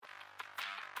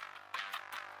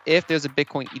if there's a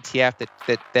Bitcoin ETF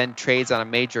that then trades on a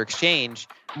major exchange,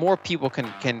 more people can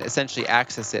essentially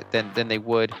access it than they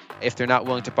would if they're not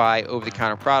willing to buy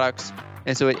over-the-counter products.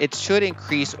 And so it should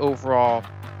increase overall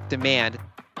demand.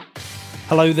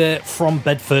 Hello there from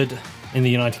Bedford in the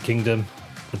United Kingdom,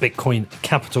 the Bitcoin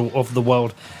capital of the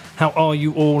world. How are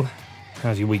you all?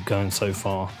 How's your week going so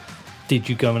far? Did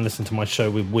you go and listen to my show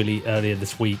with Willie earlier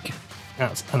this week?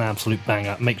 That's an absolute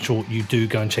banger. Make sure you do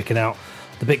go and check it out.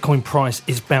 The Bitcoin price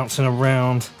is bouncing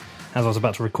around. As I was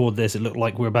about to record this, it looked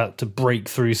like we're about to break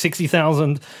through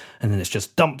 60,000, and then it's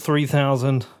just dumped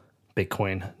 3,000.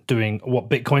 Bitcoin doing what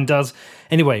Bitcoin does.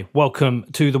 Anyway, welcome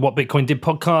to the What Bitcoin Did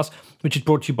podcast, which is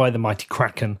brought to you by the mighty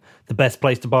Kraken, the best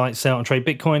place to buy, sell, and trade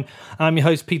Bitcoin. I'm your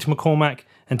host, Peter McCormack,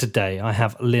 and today I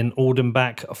have Lynn Alden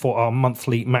back for our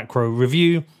monthly macro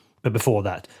review. But before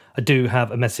that, I do have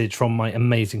a message from my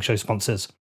amazing show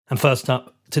sponsors. And first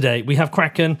up, today we have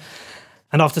Kraken.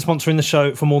 And after sponsoring the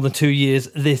show for more than 2 years,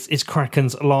 this is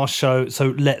Kraken's last show,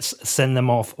 so let's send them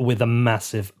off with a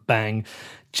massive bang.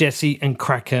 Jesse and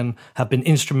Kraken have been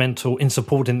instrumental in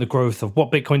supporting the growth of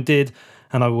What Bitcoin Did,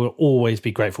 and I will always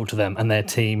be grateful to them and their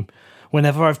team.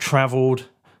 Whenever I've traveling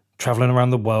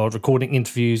around the world, recording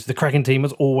interviews, the Kraken team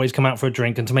has always come out for a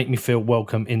drink and to make me feel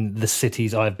welcome in the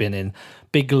cities I've been in.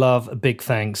 Big love, big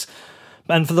thanks.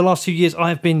 And for the last 2 years,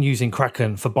 I've been using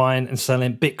Kraken for buying and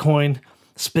selling Bitcoin,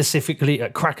 specifically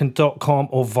at kraken.com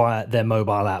or via their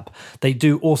mobile app. They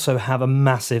do also have a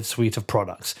massive suite of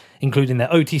products, including their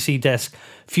OTC desk,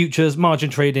 futures, margin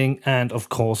trading, and of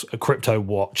course, a crypto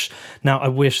watch. Now, I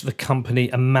wish the company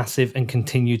a massive and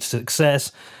continued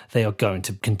success. They are going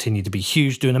to continue to be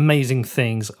huge, doing amazing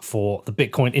things for the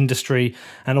Bitcoin industry.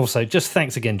 And also, just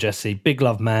thanks again, Jesse. Big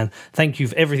love, man. Thank you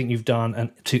for everything you've done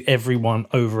and to everyone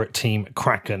over at Team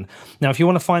Kraken. Now, if you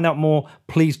want to find out more,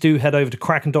 please do head over to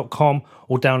kraken.com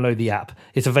or download the app.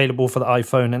 It's available for the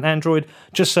iPhone and Android.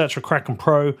 Just search for Kraken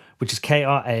Pro, which is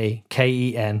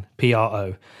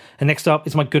KrakenPro. And next up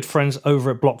is my good friends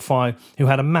over at BlockFi, who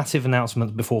had a massive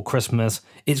announcement before Christmas.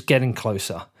 It's getting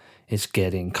closer. It's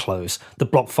getting close. The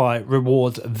BlockFi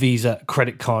Rewards Visa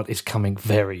credit card is coming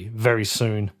very, very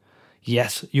soon.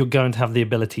 Yes, you're going to have the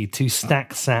ability to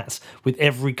stack sats with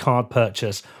every card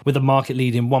purchase with a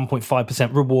market-leading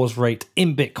 1.5% rewards rate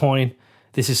in Bitcoin.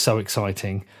 This is so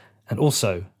exciting. And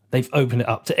also, they've opened it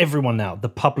up to everyone now. The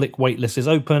public waitlist is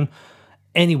open.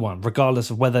 Anyone, regardless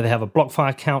of whether they have a BlockFi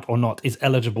account or not, is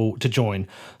eligible to join.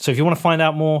 So if you want to find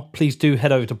out more, please do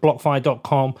head over to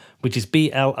blockfi.com, which is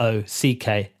BLOCKFI.com.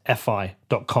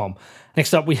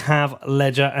 Next up, we have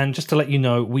Ledger, and just to let you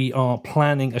know, we are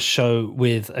planning a show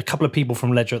with a couple of people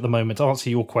from Ledger at the moment to answer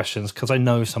your questions, because I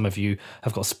know some of you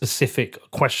have got specific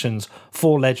questions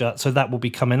for Ledger, so that will be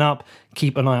coming up.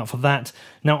 Keep an eye out for that.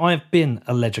 Now, I've been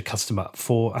a Ledger customer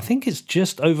for, I think it's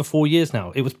just over 4 years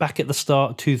now. It was back at the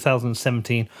start of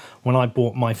 2017 when I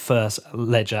bought my first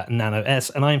Ledger Nano S,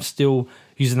 and I'm still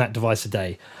using that device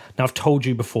today. Now, I've told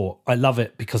you before, I love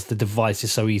it because the device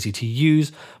is so easy to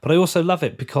use, but I also love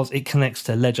it because it connects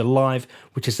to Ledger Live,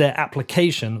 which is their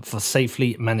application for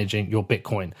safely managing your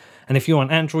Bitcoin. And if you're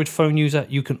an Android phone user,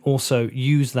 you can also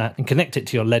use that and connect it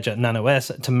to your Ledger Nano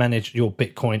S to manage your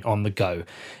Bitcoin on the go.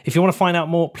 If you want to find out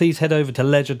more, please head over to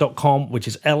ledger.com, which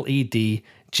is LEDGER.com.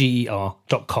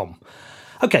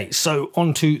 Okay, so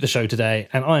on to the show today,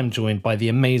 and I am joined by the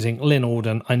amazing Lynn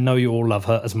Alden. I know you all love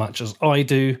her as much as I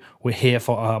do. We're here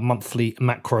for our monthly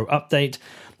macro update.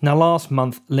 Now, last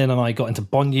month, Lynn and I got into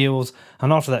bond yields,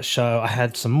 and after that show, I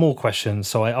had some more questions,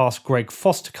 so I asked Greg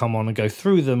Foss to come on and go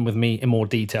through them with me in more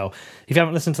detail. If you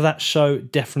haven't listened to that show,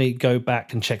 definitely go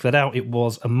back and check that out. It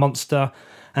was a monster,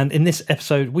 and in this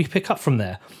episode, we pick up from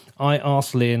there. I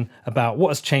asked Lynn about what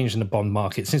has changed in the bond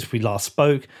market since we last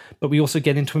spoke, but we also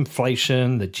get into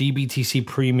inflation, the GBTC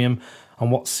premium,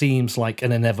 and what seems like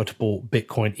an inevitable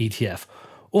Bitcoin ETF.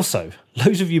 Also,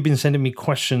 loads of you have been sending me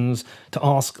questions to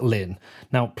ask Lynn.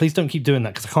 Now, please don't keep doing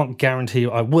that because I can't guarantee you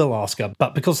I will ask her,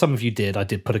 but because some of you did, I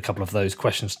did put a couple of those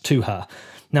questions to her.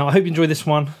 Now, I hope you enjoy this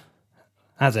one.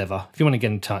 As ever, if you want to get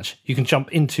in touch, you can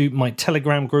jump into my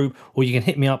Telegram group or you can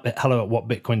hit me up at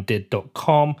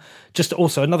hello@whatbitcoindid.com. Just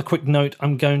also another quick note,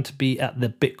 I'm going to be at the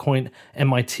Bitcoin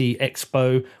MIT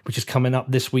Expo, which is coming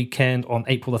up this weekend on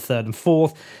April the 3rd and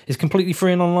 4th. It's completely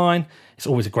free and online. It's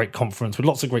always a great conference with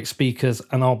lots of great speakers,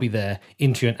 and I'll be there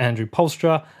interviewing Andrew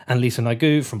Polstra and Lisa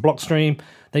Nagu from Blockstream.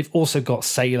 They've also got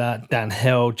Saylor, Dan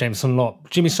Hill, Jameson Lott,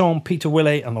 Jimmy Song, Peter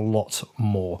Willey, and a lot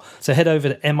more. So head over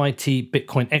to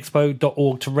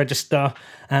mitbitcoinexpo.org to register.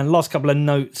 And last couple of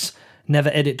notes,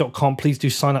 neveredit.com. Please do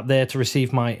sign up there to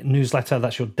receive my newsletter.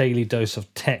 That's your daily dose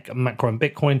of tech, macro, and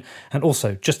Bitcoin. And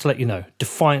also, just to let you know,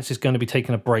 Defiance is going to be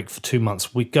taking a break for 2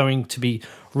 months. We're going to be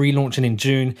relaunching in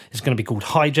June. It's going to be called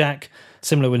Hijack.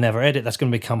 Similar with Never Edit, that's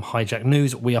going to become Hijack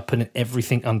News. We are putting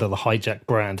everything under the Hijack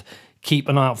brand. Keep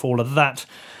an eye out for all of that.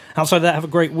 Outside of that, have a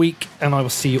great week, and I will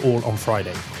see you all on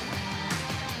Friday.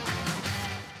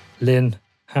 Lynn,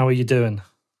 how are you doing?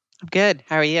 I'm good.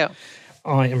 How are you?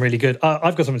 I am really good.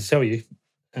 I've got something to tell you.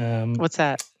 What's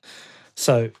that?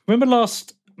 So, remember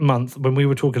last month when we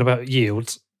were talking about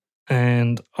yields,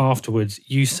 and afterwards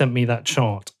you sent me that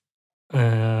chart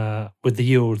with the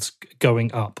yields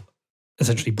going up,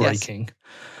 essentially breaking. Yes.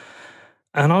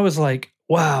 And I was like,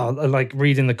 wow, like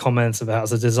reading the comments about it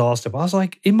as a disaster. But I was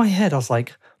like, in my head, I was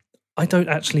like, I don't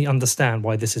actually understand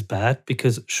why this is bad,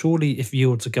 because surely if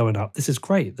yields are going up, this is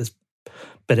great. There's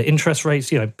better interest rates,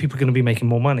 people are going to be making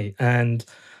more money. And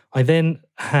I then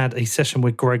had a session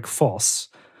with Greg Foss,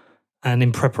 and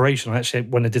in preparation, I actually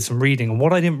went and did some reading. And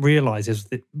what I didn't realize is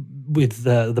that with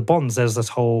the bonds, there's this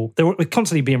whole, they were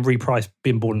constantly being repriced,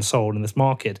 being bought and sold in this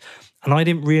market. And I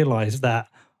didn't realize that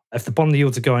if the bond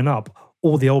yields are going up,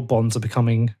 all the old bonds are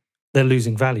they're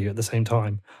losing value at the same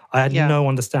time. I had no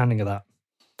understanding of that.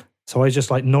 So I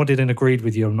just nodded and agreed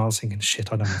with you. And I was thinking,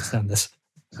 shit, I don't understand this.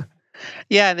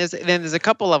 Yeah, and there's a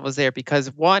couple levels there,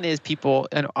 because one is people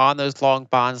on those long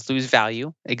bonds lose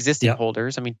value, existing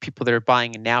holders. I mean, people that are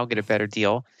buying now get a better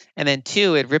deal. And then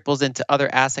two, it ripples into other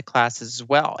asset classes as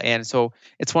well. And so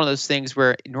it's one of those things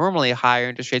where normally higher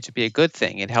interest rates would be a good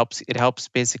thing. It helps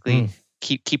basically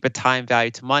keep a time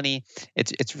value to money.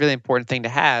 It's a really important thing to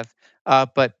have.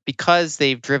 But because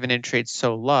they've driven interest rates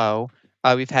so low,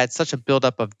 we've had such a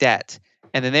buildup of debt.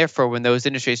 And then therefore, when those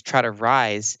interest rates try to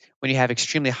rise, when you have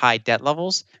extremely high debt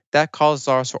levels, that causes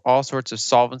also all sorts of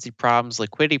solvency problems,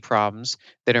 liquidity problems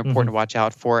that are important to watch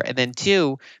out for. And then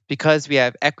two, because we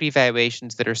have equity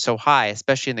valuations that are so high,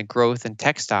 especially in the growth and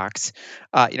tech stocks,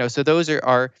 so those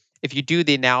are if you do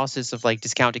the analysis of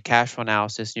discounted cash flow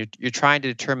analysis, you're trying to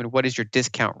determine what is your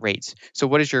discount rates. So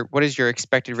what is your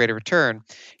expected rate of return?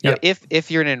 If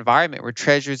you're in an environment where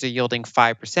treasuries are yielding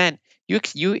 5%,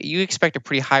 you expect a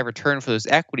pretty high return for those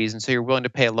equities, and so you're willing to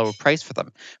pay a lower price for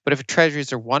them. But if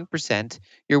treasuries are 1%,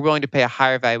 you're willing to pay a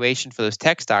higher valuation for those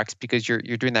tech stocks because you're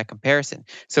doing that comparison.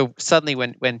 So suddenly,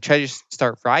 when treasuries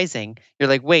start rising, you're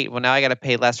like, wait, well now I got to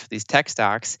pay less for these tech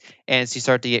stocks, and so you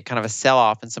start to get kind of a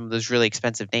sell-off in some of those really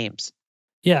expensive names.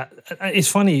 Yeah, it's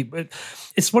funny.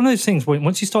 It's one of those things where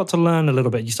once you start to learn a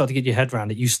little bit, you start to get your head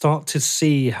around it, you start to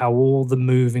see how all the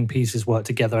moving pieces work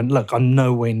together. And look, I'm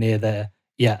nowhere near there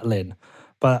yet, Lynn.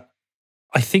 But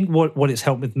I think what it's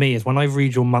helped with me is when I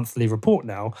read your monthly report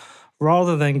now,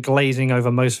 rather than glazing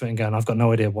over most of it and going, I've got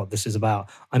no idea what this is about,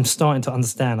 I'm starting to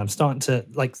understand. I'm starting to,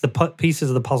 the pieces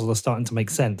of the puzzle are starting to make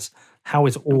sense. How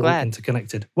it's all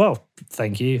interconnected. Well,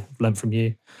 thank you. I've learned from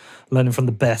you. Learning from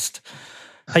the best.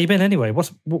 How you been anyway?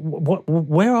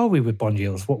 Where are we with bond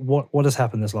yields? What has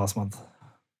happened this last month?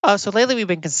 So lately we've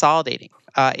been consolidating,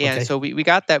 so we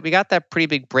got that pretty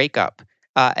big breakup,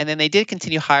 and then they did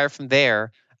continue higher from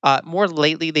there. More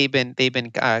lately they've been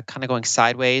kind of going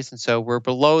sideways, and so we're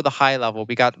below the high level.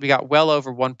 We got well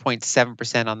over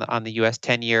 1.7% on the U.S.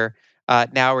 10-year.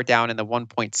 Now we're down in the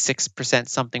 1.6%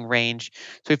 something range.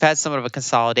 So we've had somewhat of a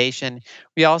consolidation.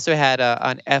 We also had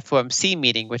an FOMC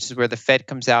meeting, which is where the Fed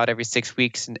comes out every 6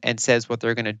 weeks and says what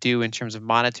they're going to do in terms of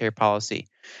monetary policy.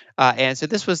 And so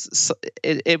this was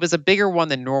it was a bigger one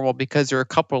than normal because there were a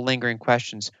couple of lingering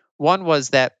questions. One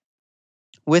was that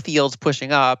with yields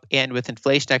pushing up and with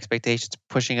inflation expectations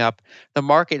pushing up, the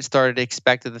market started to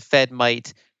expect that the Fed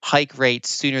might hike rates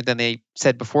sooner than they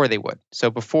said before they would. So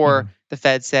before the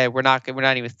Fed said we're not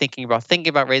even thinking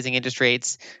about raising interest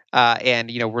rates,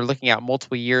 and we're looking at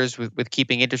multiple years with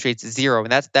keeping interest rates at zero,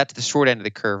 and that's the short end of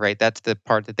the curve, right? That's the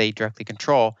part that they directly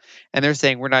control, and they're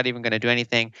saying we're not even going to do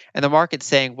anything, and the market's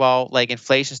saying, well,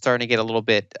 inflation's starting to get a little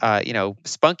bit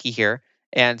spunky here.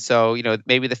 And so,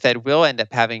 maybe the Fed will end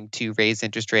up having to raise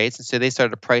interest rates. And so they started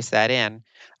to price that in.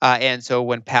 And so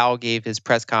when Powell gave his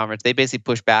press conference, they basically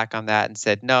pushed back on that and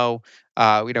said, no,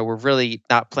 we're really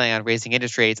not planning on raising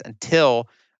interest rates until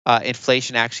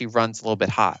inflation actually runs a little bit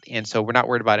hot. And so we're not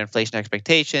worried about inflation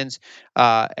expectations,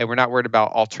 and we're not worried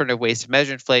about alternative ways to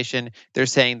measure inflation. They're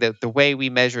saying that the way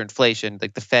we measure inflation,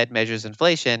 like the Fed measures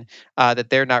inflation, that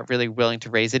they're not really willing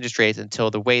to raise interest rates until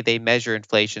the way they measure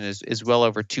inflation is well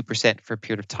over 2% for a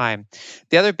period of time.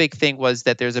 The other big thing was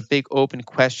that there's a big open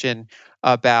question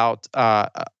about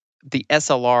the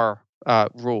SLR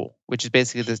rule, which is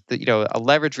basically a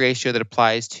leverage ratio that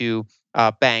applies to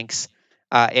banks.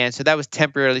 And so that was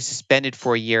temporarily suspended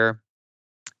for a year.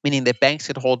 meaning that banks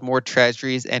could hold more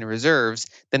treasuries and reserves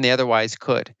than they otherwise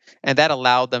could. And that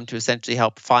allowed them to essentially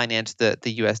help finance the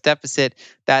U.S. deficit.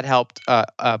 That helped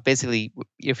basically,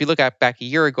 if you look at back a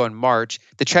year ago in March,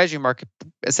 the treasury market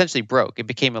essentially broke. It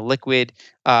became illiquid.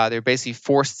 They're basically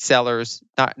forced sellers,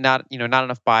 not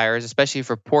enough buyers, especially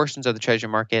for portions of the treasury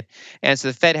market. And so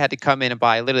the Fed had to come in and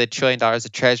buy literally $1 trillion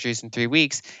of treasuries in 3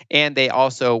 weeks. And they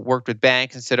also worked with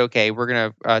banks and said, okay, we're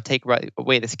going to take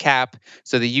away this cap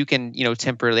so that you can,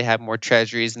 temporarily have more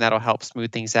treasuries, and that'll help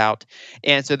smooth things out.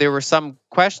 And so there were some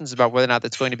questions about whether or not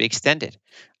that's going to be extended.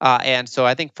 And so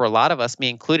I think for a lot of us, me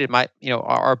included,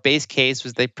 our base case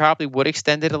was they probably would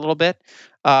extend it a little bit,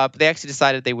 but they actually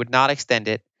decided they would not extend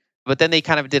it. But then they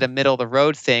kind of did a middle of the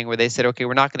road thing where they said, okay,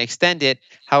 we're not going to extend it.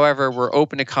 However, we're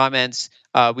open to comments.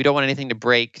 We don't want anything to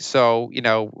break. So,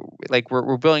 like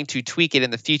we're willing to tweak it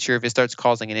in the future if it starts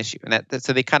causing an issue. And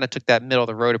so they kind of took that middle of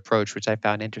the road approach, which I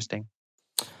found interesting.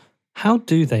 How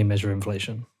do they measure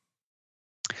inflation?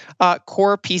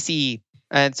 Core PCE.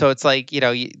 And so it's like,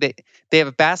 they have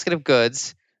a basket of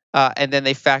goods, and then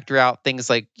they factor out things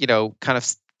like, kind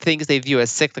of things they view as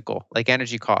cyclical, like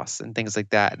energy costs and things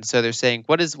like that. And so they're saying,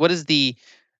 what is the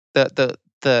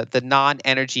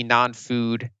non-energy,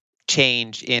 non-food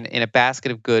change in a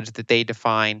basket of goods that they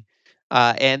define?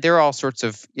 And there are all sorts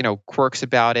of quirks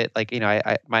about it. Like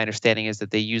my understanding is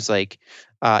that they use like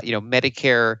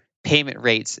Medicare payment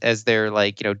rates as their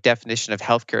like definition of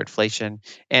healthcare inflation,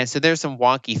 and so there's some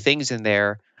wonky things in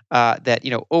there that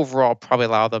overall probably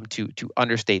allow them to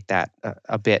understate that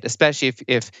a bit, especially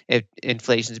if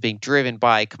inflation is being driven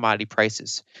by commodity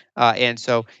prices. And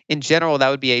so in general, that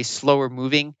would be a slower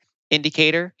moving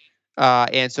indicator.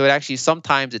 And so it actually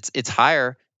sometimes it's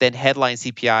higher than headline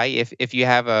CPI if you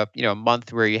have a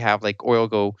month where you have like oil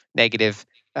go negative,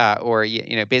 or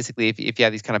basically if you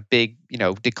have these kind of big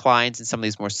declines in some of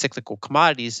these more cyclical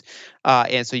commodities,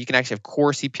 and so you can actually have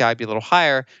core CPI be a little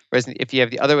higher. Whereas if you have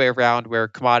the other way around where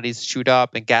commodities shoot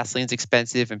up and gasoline's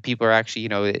expensive and people are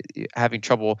actually having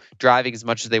trouble driving as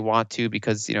much as they want to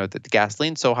because the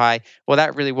gasoline's so high, well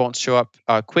that really won't show up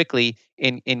quickly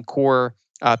in core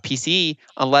PCE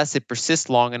unless it persists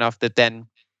long enough that then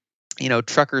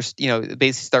truckers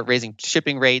basically start raising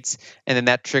shipping rates, and then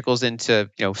that trickles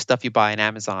into stuff you buy on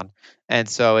Amazon. And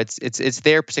so it's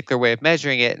their particular way of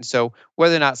measuring it. And so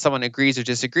whether or not someone agrees or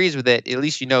disagrees with it, at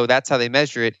least that's how they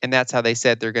measure it, and that's how they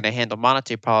said they're going to handle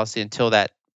monetary policy until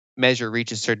that measure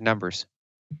reaches certain numbers.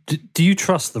 Do you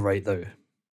trust the rate though?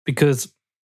 Because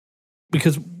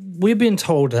we're being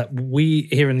told that we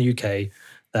here in the UK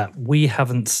that we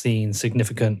haven't seen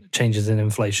significant changes in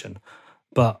inflation,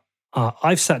 but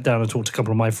I've sat down and talked to a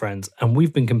couple of my friends, and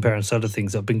we've been comparing certain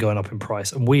things that have been going up in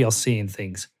price, and we are seeing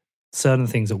certain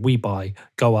things that we buy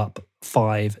go up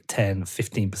 5, 10,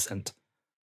 15%.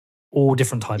 All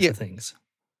different types of things.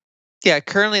 Yeah,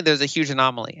 currently there's a huge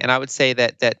anomaly, and I would say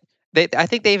that I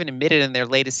think they even admitted in their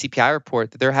latest CPI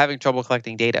report that they're having trouble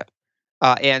collecting data.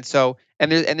 And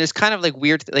there's kind of like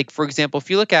weird, like for example, if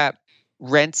you look at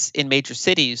rents in major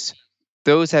cities,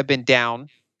 those have been down,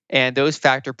 and those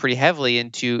factor pretty heavily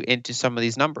into some of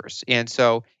these numbers. And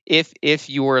so if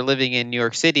you were living in New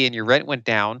York City and your rent went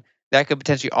down, that could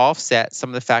potentially offset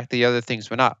some of the fact that the other things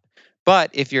went up.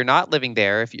 But if you're not living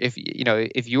there,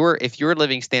 if your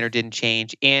living standard didn't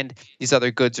change and these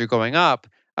other goods are going up,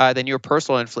 then your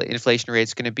personal inflation rate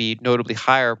is going to be notably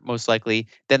higher, most likely,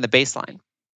 than the baseline.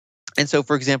 And so,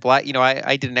 for example, I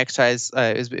did an exercise.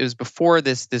 It was before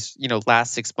this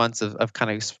last 6 months of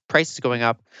kind of prices going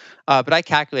up, but I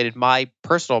calculated my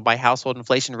household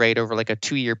inflation rate over like a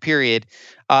 2-year period,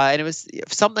 and it was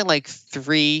something like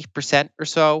 3% or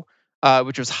so,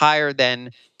 which was higher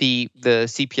than the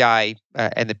CPI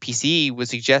and the PCE would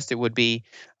suggest it would be,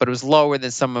 but it was lower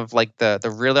than some of like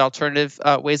the really alternative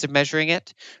ways of measuring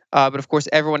it. But of course,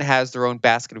 everyone has their own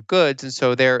basket of goods, and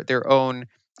so their own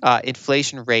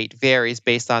inflation rate varies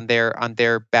based on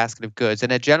their basket of goods.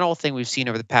 And a general thing we've seen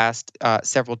over the past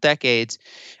several decades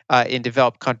in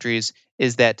developed countries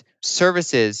is that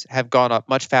services have gone up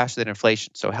much faster than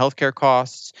inflation. So healthcare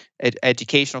costs,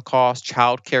 educational costs,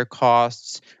 childcare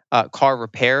costs, car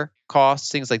repair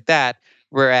costs, things like that.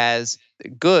 Whereas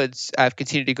goods have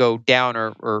continued to go down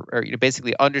or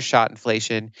basically undershot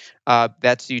inflation.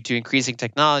 That's due to increasing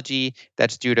technology.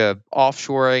 That's due to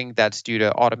offshoring. That's due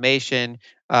to automation.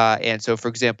 And so, for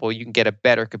example, you can get a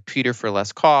better computer for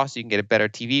less cost. You can get a better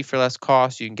TV for less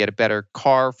cost. You can get a better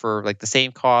car for like the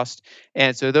same cost.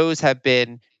 And so those have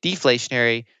been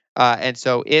deflationary. And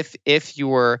so if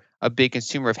you're a big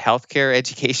consumer of healthcare,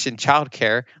 education,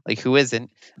 childcare, like who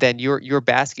isn't, then your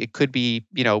basket could be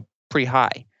pretty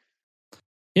high.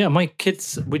 Yeah, my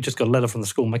kids, we just got a letter from the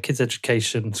school. My kids'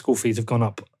 education, school fees have gone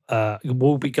up,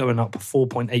 will be going up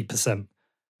 4.8%,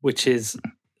 which is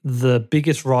the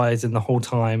biggest rise in the whole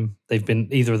time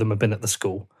either of them have been at the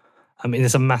school. I mean,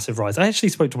 it's a massive rise. I actually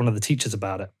spoke to one of the teachers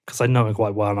about it because I know him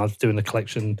quite well and I was doing a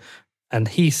collection. And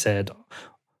he said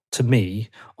to me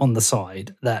on the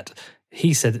side that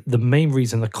he said the main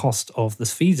reason the cost of the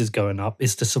fees is going up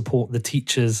is to support the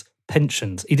teachers'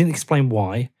 pensions. He didn't explain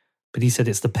why, but he said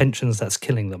it's the pensions that's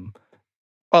killing them.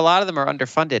 Well, a lot of them are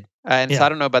underfunded. So I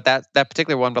don't know about that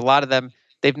particular one, but a lot of them,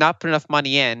 they've not put enough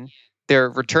money in. Their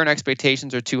return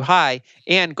expectations are too high.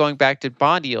 And going back to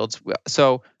bond yields,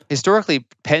 so historically,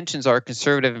 pensions are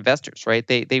conservative investors, right?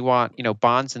 They want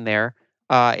bonds in there.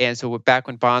 And so back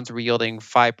when bonds were yielding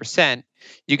 5%,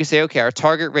 you can say, okay, our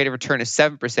target rate of return is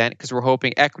 7% because we're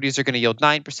hoping equities are going to yield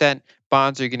 9%,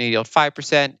 bonds are going to yield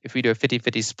 5%. If we do a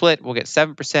 50-50 split, we'll get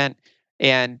 7%,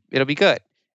 and it'll be good.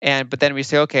 But then we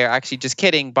say, okay, actually, just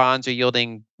kidding. Bonds are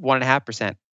yielding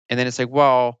 1.5%, and then it's like,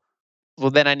 well,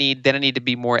 then I need to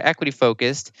be more equity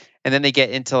focused. And then they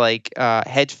get into like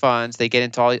hedge funds. They get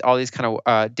into all these kind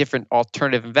of different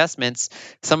alternative investments.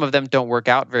 Some of them don't work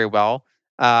out very well,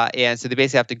 and so they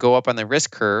basically have to go up on the risk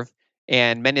curve.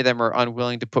 And many of them are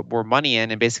unwilling to put more money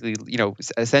in, and basically,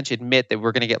 essentially admit that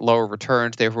we're going to get lower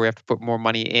returns. Therefore, we have to put more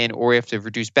money in, or we have to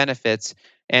reduce benefits.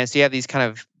 And so you have these kind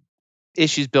of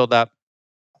issues build up.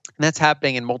 And that's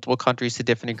happening in multiple countries to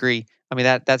different degree. I mean,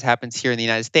 that happens here in the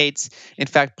United States. In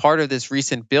fact, part of this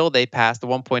recent bill they passed, the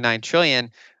 1.9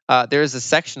 trillion, there is a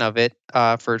section of it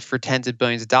for tens of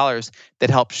billions of dollars that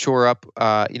helps shore up,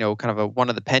 kind of one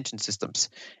of the pension systems.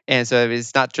 And so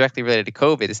it's not directly related to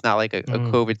COVID. It's not like a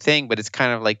COVID thing, but it's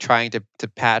kind of like trying to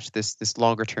patch this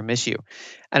longer term issue.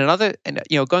 And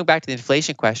going back to the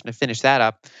inflation question to finish that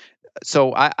up.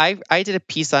 So I did a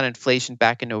piece on inflation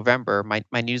back in November,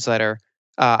 my newsletter.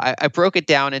 I broke it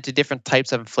down into different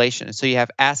types of inflation. So you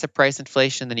have asset price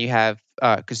inflation, then you have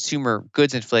consumer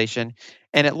goods inflation,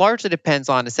 and it largely depends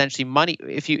on essentially money.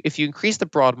 If you increase the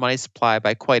broad money supply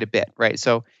by quite a bit, right?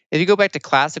 So if you go back to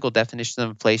classical definitions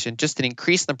of inflation, just an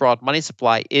increase in the broad money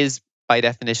supply is by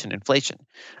definition inflation.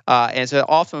 And so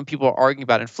often when people are arguing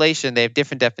about inflation, they have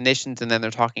different definitions and then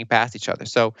they're talking past each other.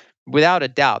 So without a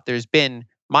doubt, there's been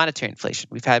monetary inflation.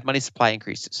 We've had money supply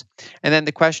increases. And then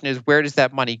the question is, where does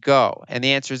that money go? And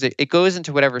the answer is it goes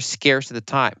into whatever's scarce at the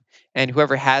time. And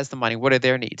whoever has the money, what are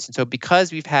their needs? And so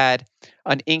because we've had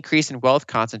an increase in wealth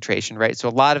concentration, right? So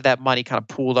a lot of that money kind of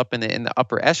pooled up in the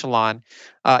upper echelon,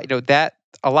 that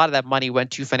a lot of that money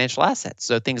went to financial assets.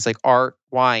 So things like art,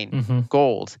 wine,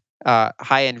 gold,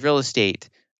 high-end real estate,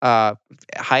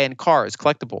 high-end cars,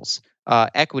 collectibles,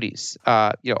 equities,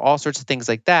 all sorts of things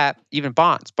like that, even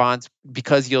bonds. Bonds,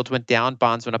 because yields went down,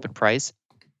 bonds went up in price.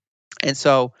 And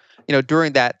so,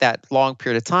 during that long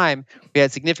period of time, we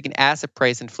had significant asset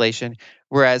price inflation.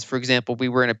 Whereas, for example, we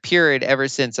were in a period ever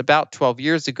since about 12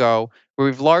 years ago where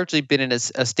we've largely been in a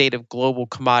state of global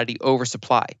commodity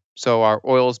oversupply. So our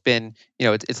oil's been,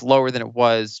 it's lower than it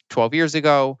was 12 years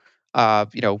ago.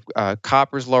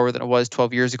 Copper's lower than it was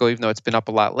 12 years ago, even though it's been up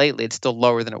a lot lately. It's still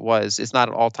lower than it was. It's not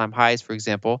at all-time highs, for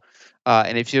example.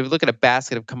 And if you look at a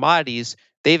basket of commodities,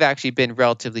 they've actually been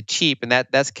relatively cheap, and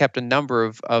that's kept a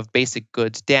number of basic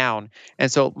goods down.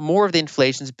 And so more of the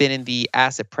inflation's been in the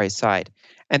asset price side.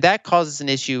 And that causes an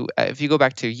issue. If you go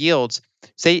back to yields,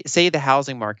 say the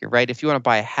housing market, right? If you want to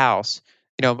buy a house,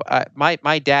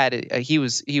 my dad, he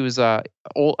was an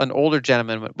older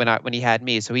gentleman when he had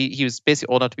me, so he was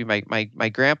basically old enough to be my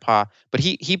grandpa. But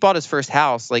he bought his first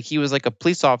house, like he was like a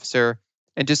police officer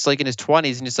and just like in his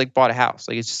 20s and just like bought a house,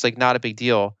 like it's just like not a big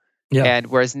deal. Yeah. And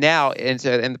whereas now, and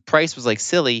the price was like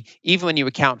silly, even when you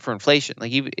account for inflation,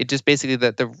 like it just basically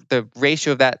the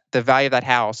ratio of the value of that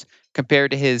house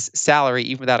compared to his salary,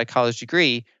 even without a college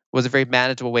degree, was a very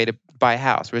manageable way to buy a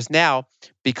house. Whereas now,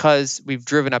 because we've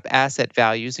driven up asset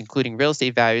values, including real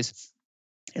estate values,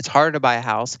 it's harder to buy a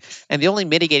house. And the only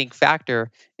mitigating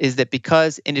factor is that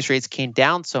because interest rates came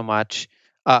down so much,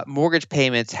 mortgage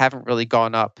payments haven't really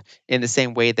gone up in the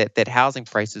same way that housing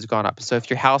prices have gone up. So if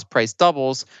your house price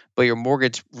doubles, but your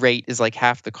mortgage rate is like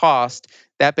half the cost,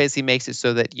 that basically makes it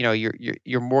so that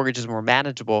your mortgage is more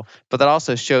manageable. But that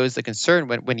also shows the concern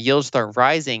when yields start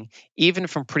rising, even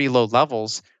from pretty low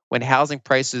levels, when housing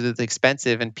prices are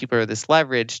expensive and people are this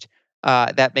leveraged,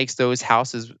 that makes those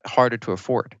houses harder to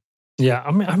afford. Yeah,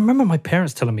 I mean, I remember my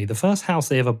parents telling me the first house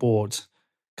they ever bought,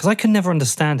 because I could never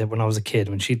understand it when I was a kid.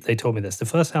 When they told me this, the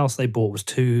first house they bought was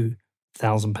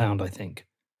 £2,000, I think.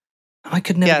 And I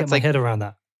could never get my head around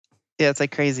that. Yeah, it's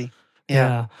like crazy.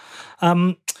 Yeah.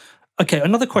 Okay,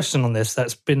 another question on this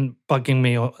that's been bugging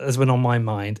me or has been on my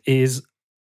mind is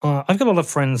I've got a lot of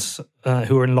friends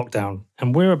who are in lockdown,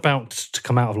 and we're about to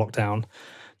come out of lockdown.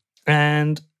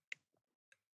 And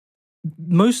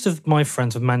most of my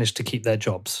friends have managed to keep their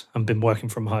jobs and been working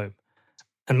from home.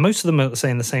 And most of them are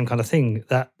saying the same kind of thing,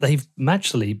 that they've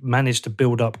actually managed to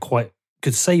build up quite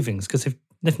good savings because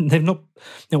they've not,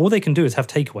 all they can do is have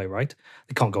takeaway, right?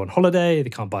 They can't go on holiday,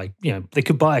 they can't buy, they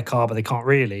could buy a car, but they can't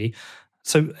really.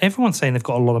 So everyone's saying they've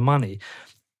got a lot of money.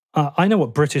 I know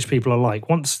what British people are like.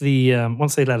 Once they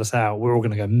let us out, we're all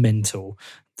going to go mental,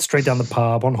 straight down the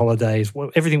pub, on holidays,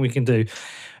 everything we can do.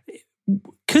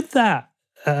 Could that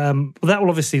will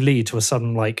obviously lead to a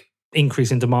sudden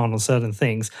increase in demand on certain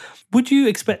things. Would you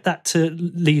expect that to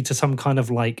lead to some kind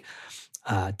of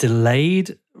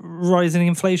delayed rising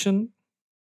inflation?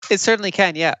 It certainly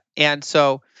can, yeah. And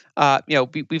so,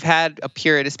 we've had a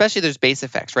period, especially there's base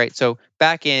effects, right? So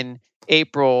back in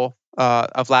April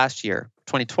of last year,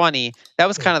 2020, that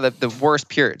was kind of the worst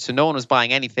period. So no one was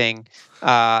buying anything,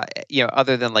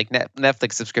 other than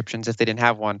Netflix subscriptions if they didn't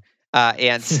have one.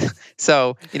 And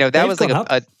so, that was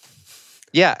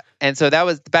yeah. And so that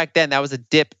was back then, that was a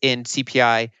dip in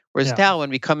CPI. Whereas now when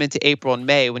we come into April and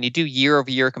May, when you do year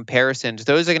over year comparisons,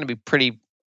 those are going to be pretty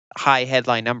high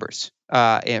headline numbers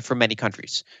for many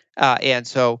countries. And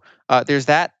so there's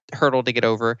that hurdle to get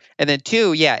over. And then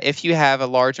two, if you have a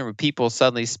large number of people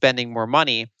suddenly spending more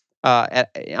money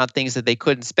on things that they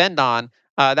couldn't spend on,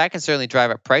 that can certainly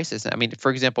drive up prices. I mean,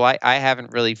 for example, I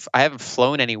haven't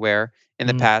flown anywhere in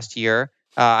the past year.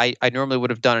 I normally would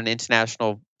have done an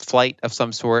international flight of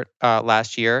some sort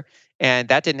last year, and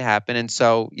that didn't happen. And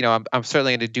so, I'm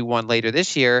certainly going to do one later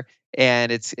this year.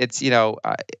 And it's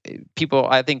people.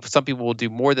 I think some people will do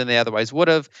more than they otherwise would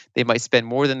have. They might spend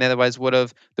more than they otherwise would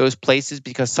have. Those places,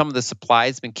 because some of the supply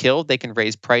has been killed, they can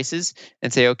raise prices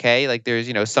and say, okay,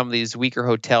 there's some of these weaker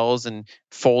hotels and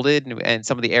folded, and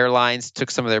some of the airlines took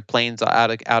some of their planes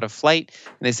out of flight,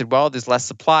 and they said, well, there's less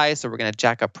supply, so we're going to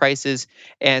jack up prices.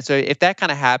 And so if that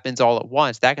kind of happens all at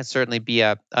once, that can certainly be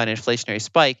an inflationary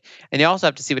spike. And you also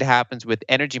have to see what happens with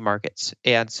energy markets.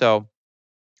 And so,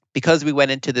 because we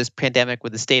went into this pandemic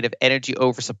with a state of energy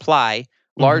oversupply,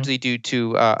 largely due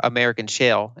to American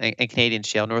shale and Canadian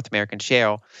shale, North American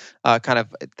shale, that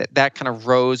kind of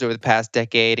rose over the past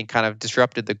decade and kind of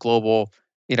disrupted the global,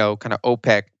 kind of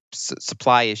OPEC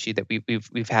supply issue that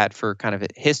we've had for kind of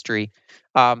history.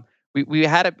 We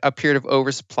had a period of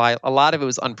oversupply. A lot of it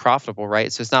was unprofitable,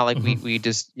 right? So it's not like we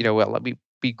just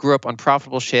we grew up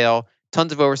unprofitable shale,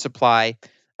 tons of oversupply.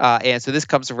 And so this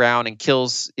comes around and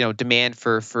kills, demand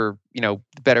for the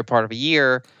better part of a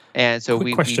year. And so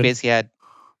we basically had,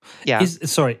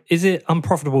 Is it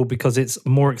unprofitable because it's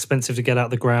more expensive to get out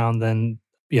of the ground than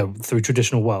through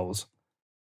traditional wells?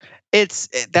 That's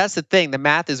the thing. The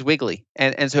math is wiggly,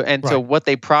 so what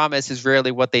they promise is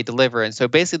rarely what they deliver. And so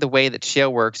basically, the way that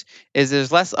shale works is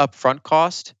there's less upfront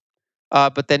cost,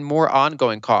 but then more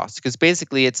ongoing costs, because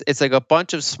basically it's like a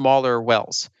bunch of smaller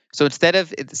wells. So instead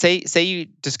of say you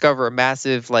discover a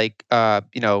massive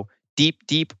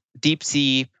deep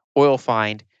sea oil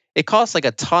find, it costs like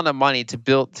a ton of money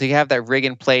to have that rig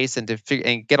in place and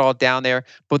and get all down there.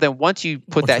 But then once you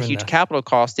put that huge capital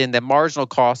cost in, the marginal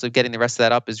cost of getting the rest of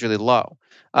that up is really low.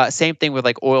 Same thing with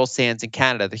oil sands in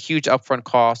Canada, the huge upfront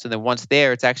cost, and then once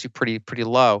there, it's actually pretty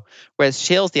low. Whereas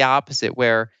shale's the opposite,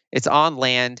 where it's on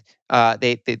land.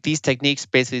 These techniques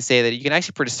basically say that you can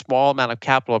actually put a small amount of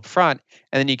capital up front,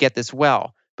 and then you get this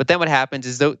well. But then what happens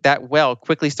is that well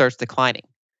quickly starts declining,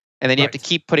 and then you have to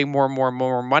keep putting more and more and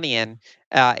more money in,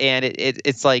 and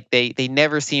it's like they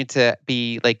never seem to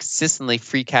be consistently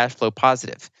free cash flow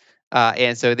positive.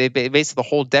 And so they basically the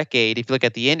whole decade, if you look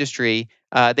at the industry,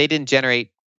 they didn't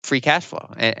generate free cash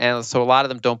flow, and so a lot of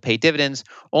them don't pay dividends.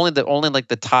 Only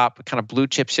the top kind of blue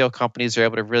chip shale companies are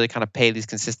able to really kind of pay these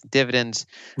consistent dividends.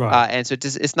 And so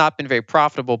it's not been very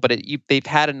profitable, but they've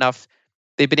had enough.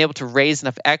 They've been able to raise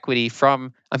enough equity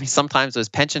from, sometimes those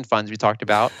pension funds we talked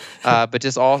about, but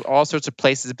just all sorts of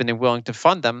places have been willing to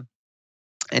fund them,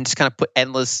 and just kind of put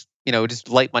endless, just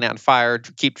light money on fire,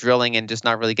 keep drilling, and just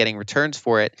not really getting returns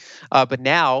for it. But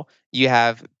now you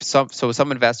have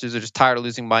some investors are just tired of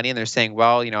losing money, and they're saying,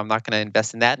 well, I'm not going to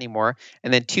invest in that anymore.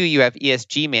 And then two, you have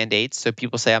ESG mandates. So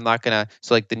people say, I'm not going to.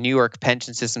 So the New York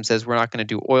pension system says we're not going to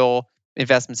do oil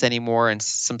investments anymore, and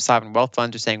some sovereign wealth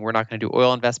funds are saying we're not going to do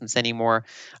oil investments anymore.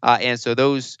 And so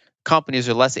those companies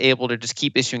are less able to just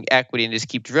keep issuing equity and just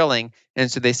keep drilling.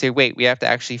 And so they say, wait, we have to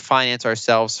actually finance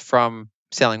ourselves from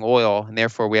selling oil, and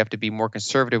therefore we have to be more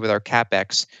conservative with our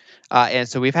capex. And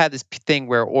so we've had this thing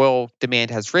where oil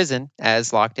demand has risen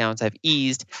as lockdowns have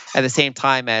eased, at the same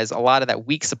time as a lot of that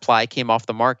weak supply came off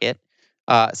the market.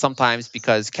 sometimes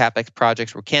because CapEx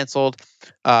projects were canceled,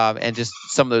 and just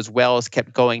some of those wells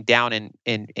kept going down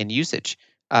in usage.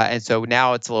 And so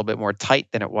now it's a little bit more tight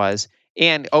than it was.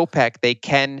 And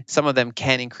OPEC, some of them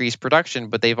can increase production,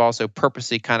 but they've also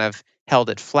purposely kind of held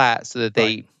it flat so that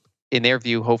they, in their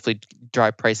view, hopefully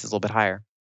drive prices a little bit higher.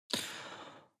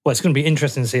 Well, it's going to be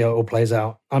interesting to see how it all plays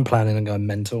out. I'm planning on going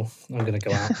mental. I'm going to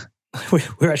go out.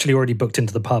 We're actually already booked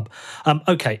into the pub.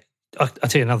 Okay, I'll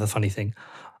tell you another funny thing.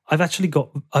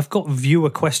 I've got viewer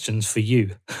questions for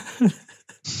you.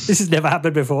 This has never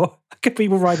happened before. I get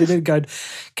people writing in going,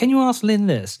 "Can you ask Lynn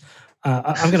this?"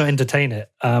 I'm going to entertain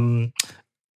it.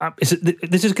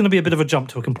 This is going to be a bit of a jump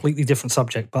to a completely different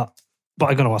subject, but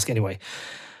I'm going to ask anyway.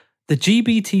 The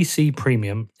GBTC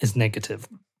premium is negative.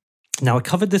 Now, I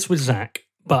covered this with Zach,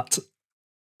 but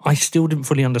I still didn't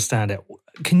fully understand it.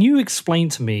 Can you explain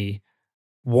to me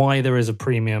why there is a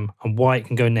premium and why it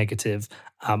can go negative?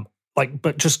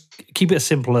 But just keep it as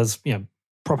simple as,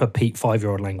 proper Pete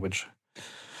 5-year-old language.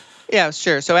 Yeah,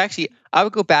 sure. So actually, I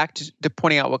would go back to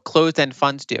pointing out what closed-end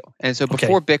funds do. And so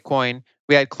before Bitcoin,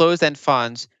 we had closed-end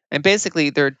funds, and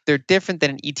basically they're different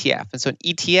than an ETF. And so an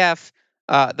ETF,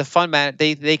 the fund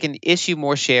manager, they can issue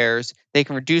more shares, they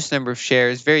can reduce the number of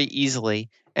shares very easily.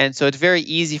 And so it's very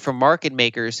easy for market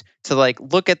makers to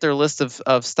look at their list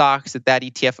of stocks that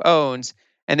ETF owns,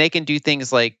 and they can do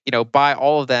things like buy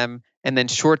all of them and then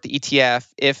short the ETF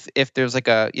if there's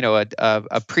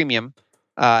a premium.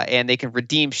 And they can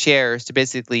redeem shares to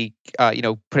basically,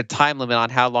 put a time limit on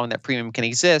how long that premium can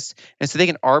exist. And so they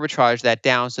can arbitrage that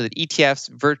down so that ETFs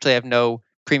virtually have no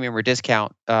premium or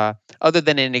discount, other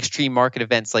than in extreme market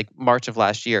events like March of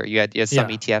last year. You had some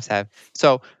ETFs have.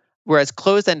 So whereas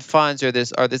closed-end funds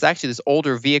there's actually this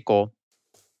older vehicle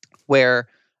where,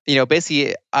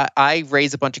 basically I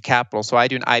raise a bunch of capital. So I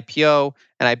do an IPO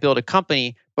and I build a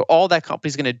company, but all that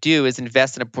company's going to do is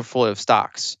invest in a portfolio of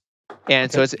stocks.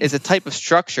 And so it's a type of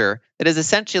structure that is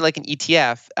essentially like an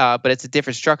ETF, but it's a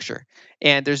different structure.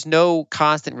 And there's no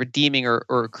constant redeeming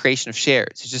or creation of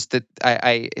shares. It's just that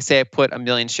I say I put 1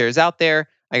 million shares out there,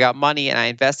 I got money and I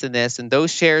invest in this, and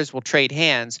those shares will trade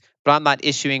hands, but I'm not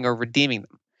issuing or redeeming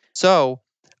them. So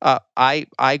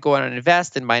I go out and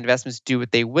invest, and my investments do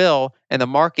what they will, and the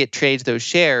market trades those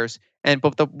shares.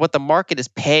 But what the market is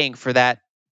paying for that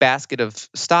basket of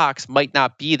stocks might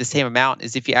not be the same amount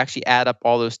as if you actually add up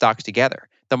all those stocks together.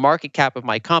 The market cap of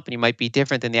my company might be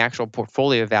different than the actual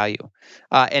portfolio value.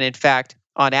 And in fact,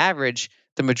 on average,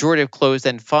 the majority of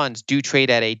closed-end funds do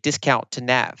trade at a discount to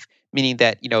NAV, meaning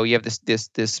that you have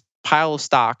this pile of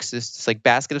stocks, this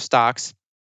basket of stocks,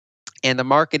 and the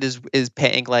market is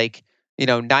paying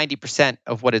 90%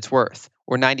 of what it's worth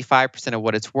or 95% of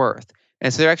what it's worth.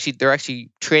 And so they're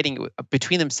actually trading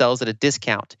between themselves at a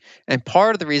discount. And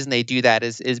part of the reason they do that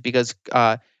is because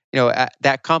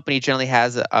that company generally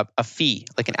has a fee,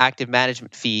 like an active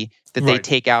management fee that they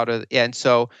take out of. And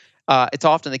so it's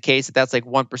often the case that that's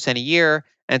 1% a year.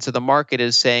 And so the market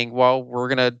is saying, well, we're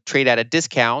going to trade at a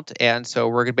discount, and so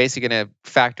we're basically going to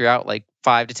factor out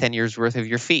 5 to 10 years worth of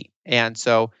your fee. And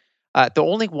so the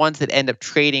only ones that end up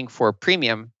trading for a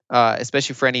premium,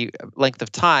 especially for any length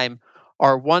of time,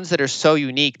 are ones that are so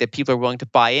unique that people are willing to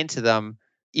buy into them,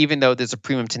 even though there's a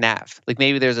premium to NAV.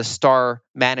 Maybe there's a star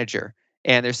manager,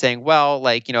 and they're saying, well,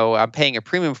 I'm paying a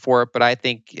premium for it, but I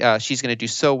think she's going to do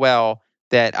so well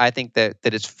that I think that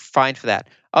it's fine for that.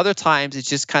 Other times, it's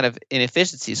just kind of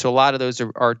inefficiency. So a lot of those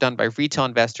are done by retail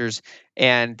investors,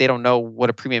 and they don't know what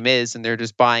a premium is, and they're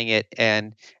just buying it.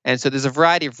 And so there's a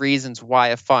variety of reasons why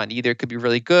a fund either could be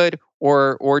really good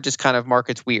or just kind of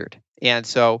market's weird. And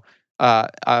so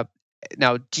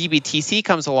now GBTC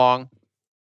comes along.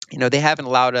 They haven't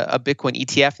allowed a Bitcoin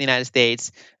ETF in the United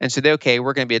States, and so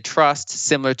we're going to be a trust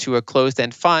similar to a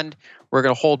closed-end fund. We're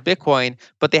going to hold Bitcoin,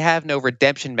 but they have no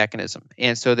redemption mechanism,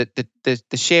 and so that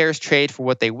the shares trade for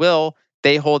what they will.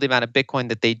 They hold the amount of Bitcoin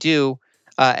that they do,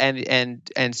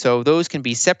 and so those can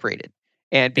be separated.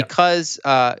 And because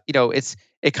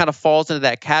it kind of falls into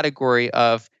that category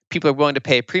of people are willing to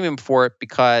pay a premium for it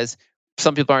because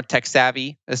some people aren't tech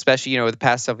savvy, especially the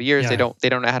past several years. They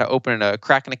don't know how to open a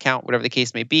Kraken account, whatever the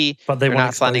case may be. But they're want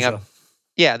not signing up.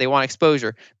 Yeah, they want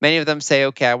exposure. Many of them say,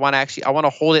 okay, I want to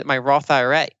hold it in my Roth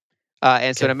IRA.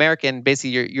 And so in American,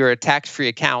 basically you're a tax-free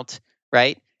account,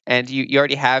 right? And you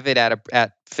already have it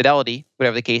at Fidelity,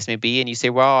 whatever the case may be, and you say,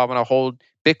 well, I want to hold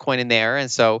Bitcoin in there.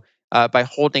 And so by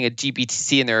holding a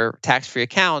GBTC in their tax-free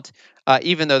account,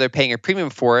 even though they're paying a premium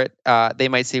for it, they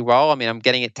might say, well, I'm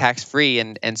getting it tax-free,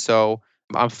 and so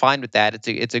I'm fine with that.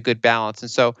 It's a good balance.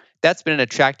 And so that's been an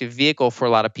attractive vehicle for a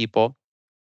lot of people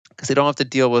because they don't have to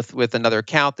deal with another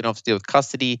account. They don't have to deal with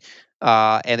custody.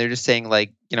 and they're just saying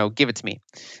like, give it to me.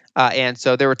 And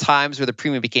so there were times where the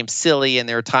premium became silly, and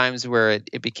there were times where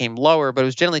it became lower, but it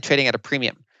was generally trading at a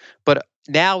premium. But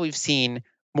now we've seen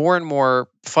more and more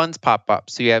funds pop up.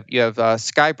 So you have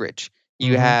Skybridge,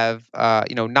 you have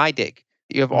NYDIG,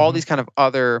 you have all these kind of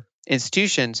other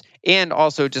institutions, and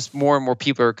also just more and more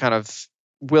people are kind of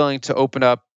willing to open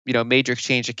up major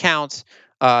exchange accounts.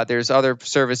 There's other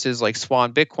services like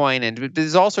Swan Bitcoin, and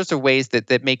there's all sorts of ways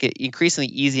that make it increasingly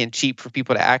easy and cheap for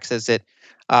people to access it.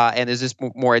 And there's just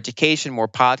more education, more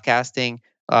podcasting,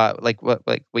 like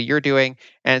what you're doing,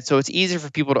 and so it's easier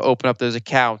for people to open up those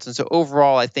accounts. And so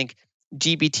overall, I think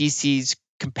GBTC's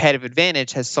competitive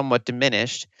advantage has somewhat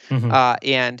diminished,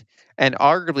 and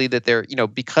arguably that they're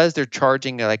because they're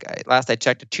charging, like last I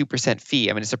checked, a 2% fee.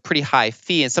 I mean, it's a pretty high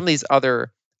fee, and some of these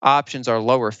other options are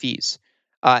lower fees.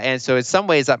 And so in some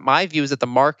ways, that my view is that the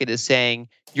market is saying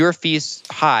your fee's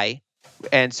high,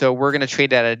 and so we're going to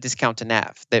trade at a discount to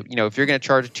NAV. That if you're going to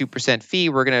charge a 2% fee,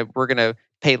 we're gonna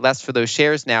pay less for those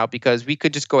shares now, because we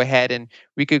could just go ahead and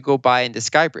we could go buy into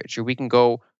Skybridge, or we can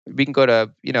go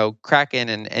to Kraken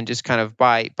and just kind of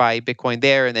buy Bitcoin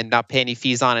there, and then not pay any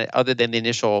fees on it other than the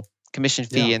initial commission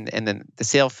fee and then the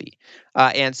sale fee.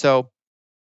 And so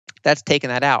that's taken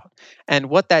that out. And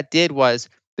what that did was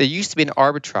there used to be an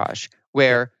arbitrage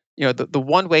where the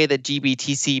one way that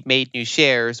GBTC made new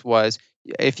shares was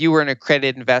if you were an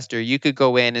accredited investor, you could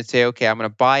go in and say, okay, I'm going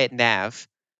to buy at NAV,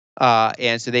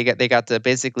 and so they got to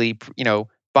basically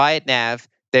buy at NAV.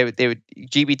 They would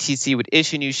GBTC would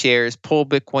issue new shares, pull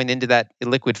Bitcoin into that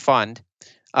liquid fund.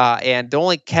 And the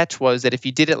only catch was that if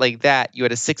you did it like that, you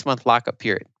had a 6-month lockup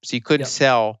period, so you couldn't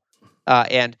sell.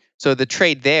 And so the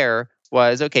trade there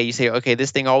was, okay, you say, okay,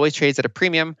 this thing always trades at a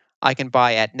premium. I can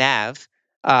buy at NAV,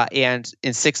 and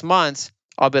in 6 months,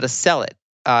 I'll be able to sell it,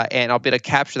 and I'll be able to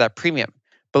capture that premium.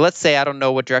 But let's say I don't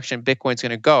know what direction Bitcoin's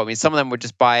going to go. I mean, some of them would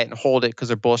just buy it and hold it because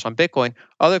they're bullish on Bitcoin.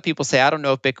 Other people say, I don't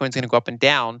know if Bitcoin's going to go up and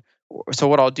down. So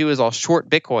what I'll do is I'll short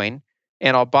Bitcoin,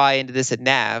 and I'll buy into this at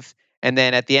NAV. And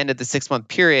then at the end of the 6-month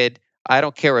period, I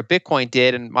don't care what Bitcoin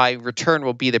did, and my return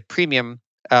will be the premium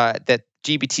that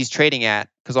GBT's trading at,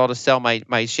 because I'll just sell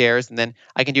my shares, and then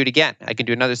I can do it again. I can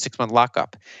do another 6-month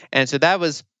lockup. And so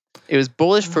it was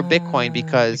bullish for Bitcoin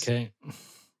because... Okay.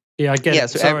 Yeah, I get it.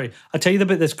 So sorry. I tell you the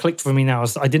bit that's clicked for me now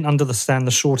is I didn't understand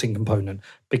the shorting component,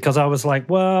 because I was like,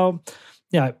 well,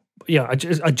 I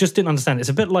just didn't understand. It's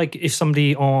a bit like if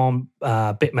somebody on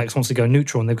BitMEX wants to go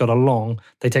neutral and they've got a long,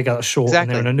 they take out a short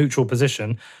and they're in a neutral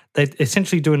position. They're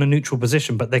essentially doing a neutral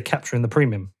position, but they're capturing the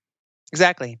premium.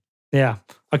 Exactly. Yeah.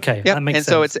 Okay. That makes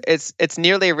sense. And so it's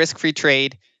nearly a risk-free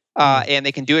trade, and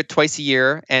they can do it twice a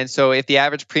year. And so if the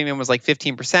average premium was like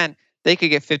 15%, they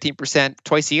could get 15%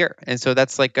 twice a year. And so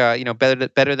that's like better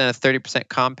than a 30%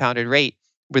 compounded rate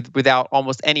without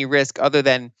almost any risk other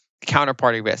than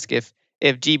counterparty risk. If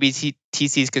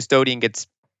GBTC's custodian gets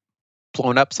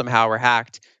blown up somehow or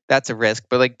hacked, that's a risk.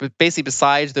 But basically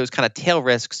besides those kind of tail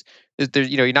risks, there's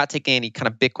you're not taking any kind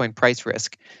of Bitcoin price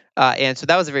risk. And so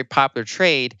that was a very popular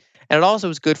trade. And it also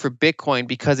was good for Bitcoin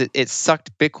because it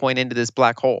sucked Bitcoin into this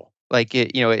black hole. Like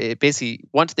it basically,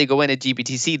 once they go into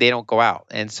GBTC, they don't go out.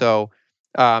 And so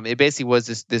it basically was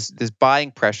this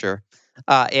buying pressure.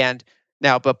 And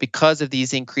now, but because of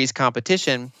these increased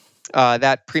competition,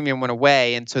 that premium went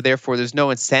away, and so therefore there's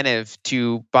no incentive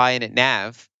to buy in at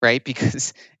NAV, right?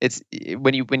 Because it's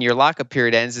when your lockup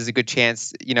period ends, there's a good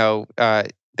chance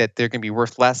that they're going to be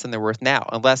worth less than they're worth now,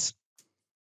 unless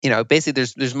basically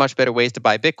there's much better ways to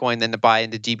buy Bitcoin than to buy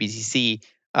into GBTC,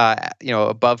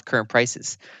 above current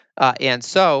prices. And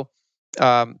so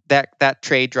that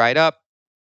trade dried up.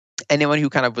 Anyone who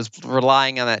kind of was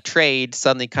relying on that trade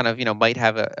suddenly kind of might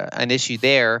have an issue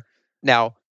there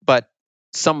now. But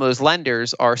some of those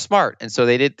lenders are smart, and so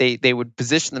they would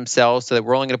position themselves so that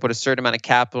we're only going to put a certain amount of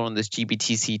capital in this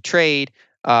GBTC trade.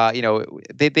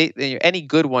 Any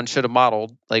good one should have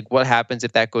modeled like what happens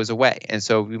if that goes away, and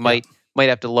so we might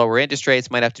have to lower interest rates,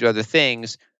 might have to do other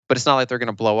things, but it's not like they're going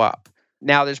to blow up.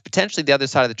 Now, there's potentially the other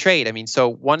side of the trade. I mean, so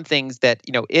one thing's that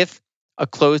if a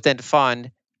closed-end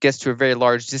fund gets to a very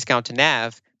large discount to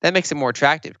NAV, that makes it more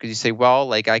attractive, because you say, well,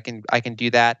 like I can do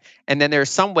that. And then there are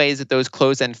some ways that those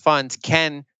closed-end funds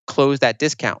can close that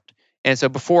discount. And so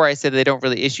before I said they don't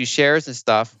really issue shares and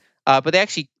stuff, but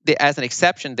as an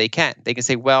exception, they can. They can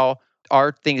say, well,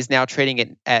 our thing is now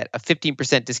trading at a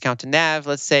 15% discount to NAV.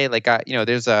 Let's say,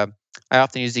 I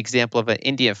often use the example of an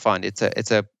Indian fund.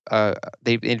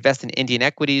 They invest in Indian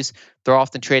equities. They're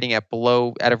often trading at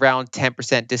around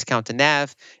 10% discount to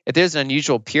NAV. If there's an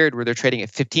unusual period where they're trading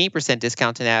at 15%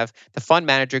 discount to NAV, the fund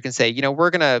manager can say,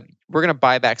 we're gonna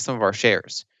buy back some of our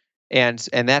shares, and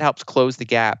that helps close the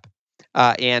gap.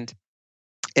 And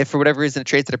if for whatever reason it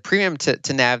trades at a premium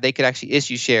to NAV, they could actually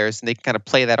issue shares and they can kind of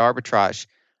play that arbitrage.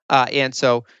 And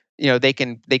so they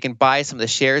can buy some of the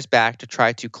shares back to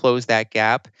try to close that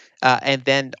gap. And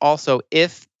then also,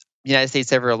 if the United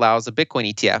States ever allows a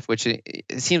Bitcoin ETF, which it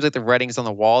seems like the writing's on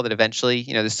the wall that eventually,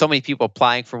 there's so many people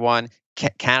applying for one.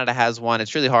 Canada has one.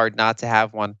 It's really hard not to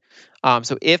have one.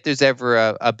 So if there's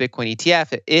ever a Bitcoin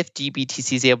ETF, if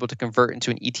GBTC is able to convert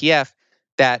into an ETF,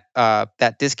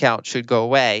 that discount should go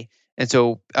away. And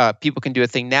so people can do a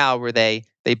thing now where they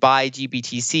buy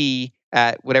GBTC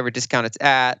at whatever discount it's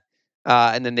at,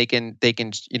 and then they can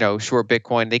short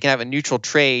Bitcoin. They can have a neutral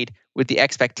trade with the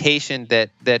expectation that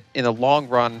in the long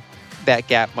run that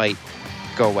gap might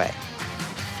go away.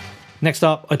 Next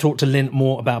up, I talked to Lynn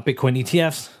more about Bitcoin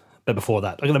ETFs, but before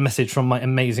that, I got a message from my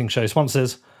amazing show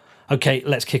sponsors. Okay,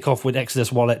 let's kick off with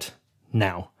Exodus Wallet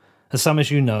now. As some as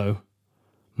you know,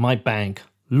 my bank,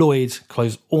 Lloyds,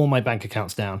 closed all my bank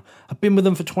accounts down. I've been with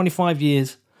them for 25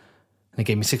 years, and they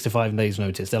gave me 65 days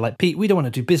notice. They're like, Pete, we don't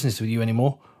want to do business with you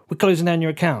anymore. We're closing down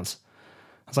your accounts.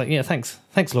 I was like, yeah, thanks.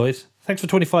 Thanks, Lloyds. Thanks for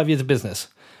 25 years of business.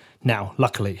 Now,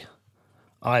 luckily,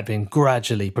 I've been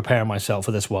gradually preparing myself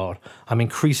for this world. I'm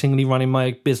increasingly running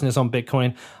my business on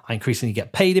Bitcoin. I increasingly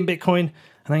get paid in Bitcoin,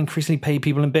 and I increasingly pay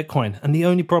people in Bitcoin. And the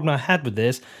only problem I had with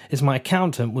this is my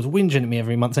accountant was whinging at me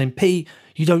every month saying, Pete,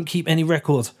 you don't keep any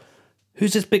records.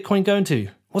 Who's this Bitcoin going to?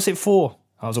 What's it for?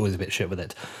 I was always a bit shit with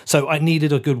it. So I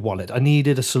needed a good wallet. I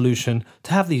needed a solution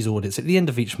to have these audits at the end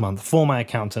of each month for my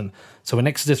accountant. So when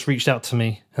Exodus reached out to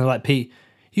me and they're like, Pete,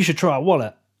 you should try our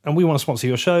wallet and we want to sponsor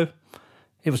your show,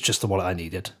 it was just the wallet I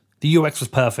needed. The UX was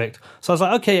perfect. So I was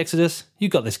like, okay, Exodus, you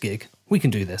got this gig. We can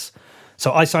do this.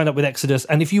 So I signed up with Exodus,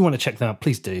 and if you want to check them out,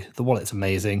 please do. The wallet's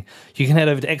amazing. You can head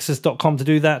over to exodus.com to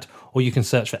do that, or you can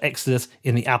search for Exodus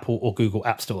in the Apple or Google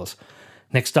app stores.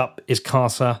 Next up is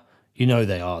Casa. You know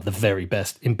they are the very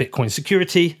best in Bitcoin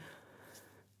security.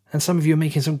 And some of you are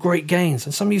making some great gains,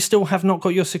 and some of you still have not got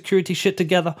your security shit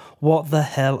together. What the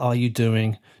hell are you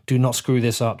doing? Do not screw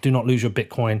this up. Do not lose your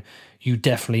Bitcoin. You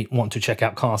definitely want to check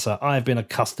out Casa. I've been a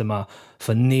customer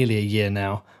for nearly a year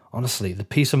now. Honestly, the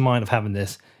peace of mind of having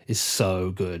this is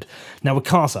so good. Now with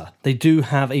Casa, they do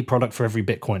have a product for every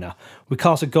Bitcoiner. With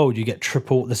Casa Gold, you get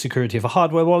triple the security of a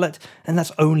hardware wallet, and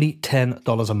that's only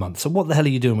 $10 a month. So what the hell are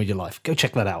you doing with your life? Go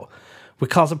check that out. With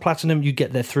Casa Platinum, you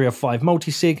get their 3 or 5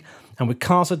 multi-sig, and with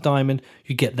Casa Diamond,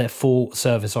 you get their full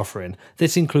service offering.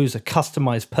 This includes a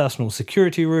customized personal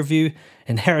security review,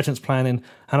 inheritance planning,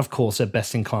 and of course, their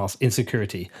best-in-class in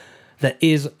security. There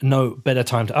is no better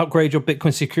time to upgrade your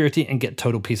Bitcoin security and get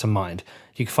total peace of mind.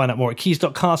 You can find out more at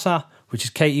keys.casa, which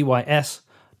is keys.casa.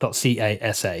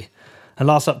 And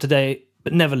last up today,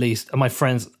 but never least, are my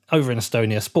friends over in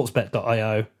Estonia,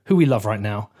 sportsbet.io, who we love right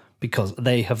now, because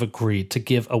they have agreed to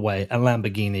give away a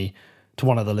Lamborghini to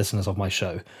one of the listeners of my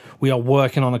show. We are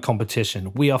working on a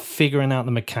competition. We are figuring out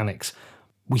the mechanics.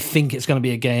 We think it's going to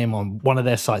be a game on one of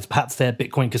their sites, perhaps their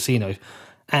Bitcoin casino.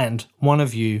 And one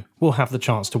of you will have the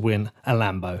chance to win a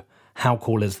Lambo. How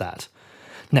cool is that?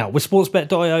 Now, with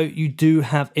sportsbet.io, you do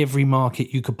have every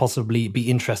market you could possibly be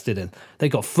interested in. They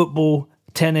got football,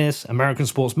 tennis, American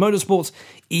sports, motorsports,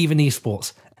 even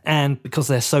esports. And because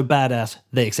they're so badass,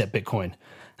 they accept Bitcoin.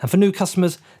 And for new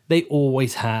customers, they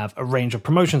always have a range of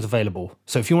promotions available.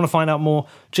 So if you want to find out more,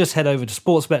 just head over to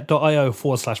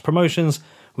sportsbet.io/promotions,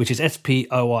 which is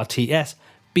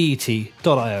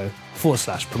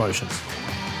sportsbet.io/promotions.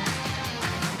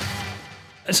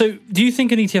 So do you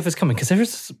think an ETF is coming? Because there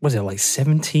is, was it like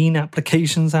 17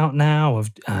 applications out now?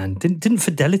 And didn't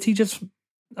Fidelity just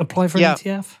apply for an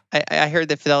ETF? I heard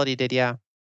that Fidelity did, yeah.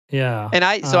 Yeah. And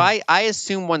I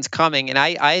assume one's coming, and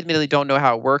I admittedly don't know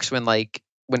how it works when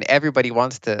everybody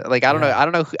wants to, I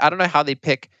don't know how they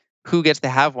pick who gets to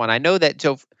have one. I know that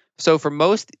so for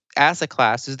most asset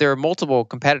classes there are multiple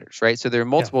competitors, right? So there are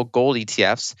multiple gold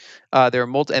ETFs. There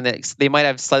are and they might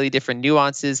have slightly different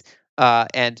nuances.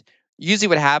 And usually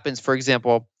what happens, for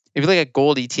example, if you look at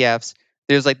gold ETFs,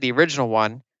 there's like the original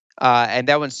one, and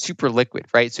that one's super liquid,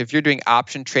 right? So if you're doing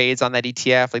option trades on that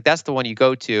ETF, that's the one you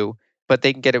go to, but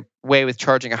they can get away with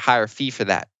charging a higher fee for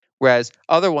that. Whereas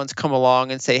other ones come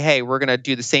along and say, hey, we're going to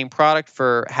do the same product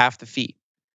for half the fee.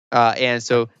 And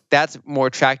so that's more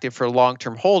attractive for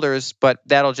long-term holders, but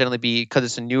that'll generally be because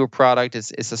it's a newer product,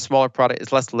 it's a smaller product,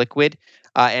 it's less liquid.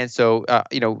 And so,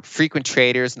 frequent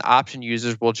traders and option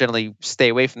users will generally stay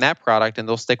away from that product, and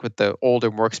they'll stick with the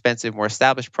older, more expensive, more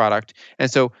established product.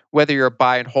 And so whether you're a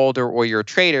buy and holder or you're a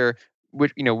trader,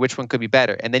 which one could be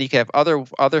better? And then you can have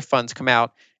other funds come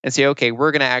out and say, okay,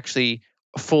 we're going to actually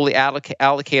fully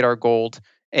allocate our gold.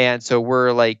 And so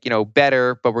we're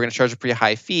better, but we're going to charge a pretty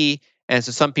high fee. And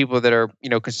so some people that are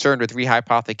concerned with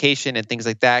rehypothecation and things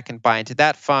like that can buy into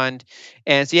that fund.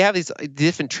 And so you have these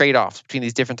different trade-offs between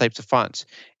these different types of funds.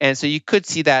 And so you could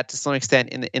see that to some extent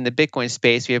in the Bitcoin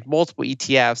space. We have multiple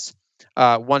ETFs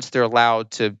once they're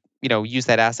allowed to use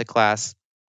that asset class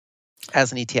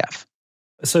as an ETF.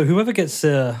 So whoever gets,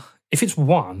 if it's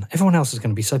one, everyone else is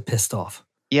going to be so pissed off.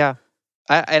 Yeah,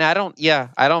 I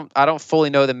don't fully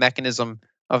know the mechanism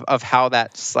of how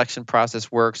that selection process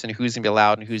works and who's going to be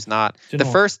allowed and who's not.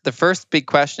 The first big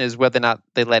question is whether or not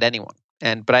they let anyone.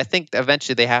 But I think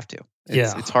eventually they have to.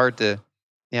 It's hard to,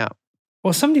 yeah.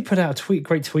 Well, somebody put out a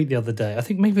great tweet the other day. I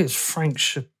think maybe it's Frank.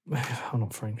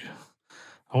 Not Frank.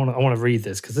 I want to read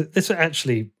this because this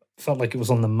actually felt like it was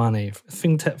on the money.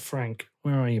 FinTech Frank,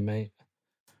 where are you, mate?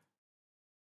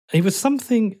 He was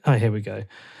something. Oh, here we go.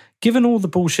 Given all the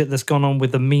bullshit that's gone on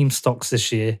with the meme stocks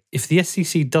this year, if the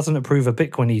SEC doesn't approve a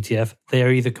Bitcoin ETF, they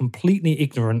are either completely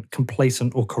ignorant,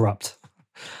 complacent, or corrupt.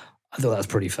 I thought that was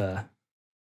pretty fair.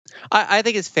 I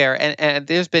think it's fair, and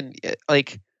there's been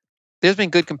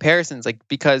good comparisons,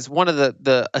 because one of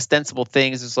the ostensible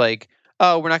things is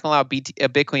oh, we're not going to allow a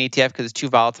Bitcoin ETF because it's too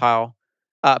volatile.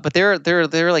 But there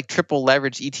are like triple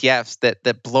leverage ETFs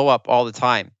that blow up all the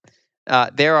time.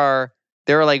 There are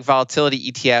like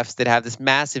volatility ETFs that have this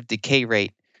massive decay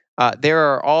rate. There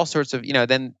are all sorts of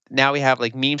then now we have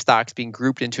like meme stocks being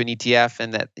grouped into an ETF,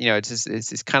 and that it's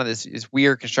just kind of this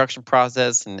weird construction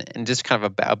process and just kind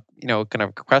of kind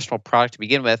of questionable product to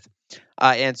begin with.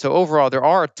 And so overall, there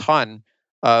are a ton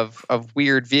of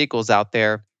weird vehicles out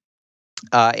there.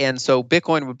 And so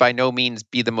Bitcoin would by no means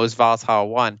be the most volatile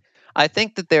one. I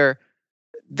think that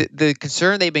the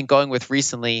concern they've been going with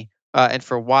recently and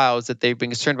for a while is that they've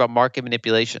been concerned about market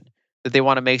manipulation, that they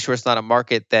want to make sure it's not a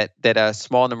market that a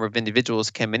small number of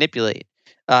individuals can manipulate.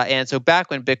 And so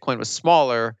back when Bitcoin was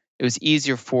smaller, it was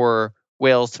easier for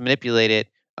whales to manipulate it.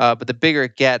 But the bigger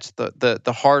it gets,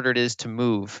 the harder it is to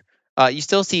move. You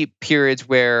still see periods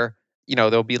where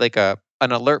there'll be like an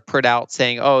alert put out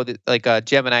saying, oh,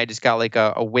 Gemini just got like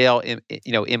a whale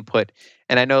input.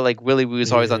 And I know like Willy Woo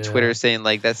is always on Twitter saying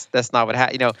like that's not what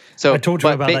happened. So I talked to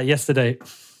him about that yesterday.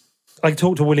 I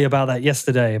talked to Willie about that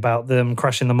yesterday, about them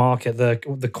crashing the market,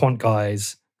 the quant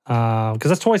guys, because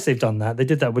that's twice they've done that. They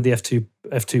did that with the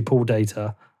F2 pool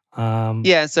data. And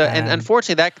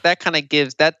unfortunately that kind of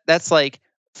gives that's like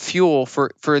fuel for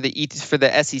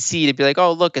the SEC to be like,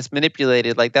 oh look, it's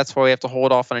manipulated. Like that's why we have to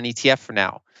hold off on an ETF for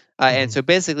now. And so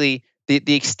basically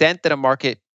the extent that a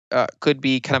market could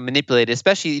be kind of manipulated,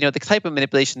 especially the type of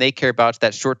manipulation they care about is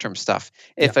that short-term stuff.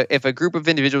 If a group of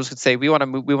individuals could say we want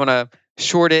to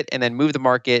short it and then move the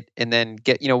market and then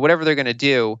get whatever they're going to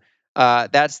do,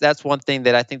 that's one thing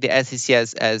that I think the SEC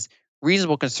has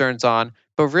reasonable concerns on.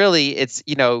 But really, it's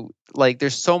like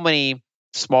there's so many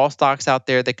small stocks out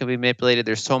there that can be manipulated.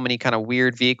 There's so many kind of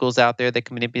weird vehicles out there that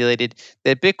can be manipulated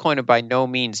that Bitcoin would by no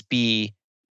means be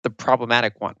the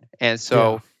problematic one. And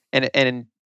so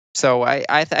So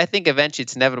I think eventually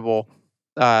it's inevitable,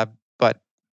 but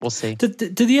we'll see. Do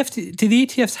the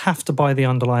ETFs have to buy the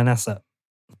underlying asset?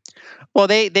 Well,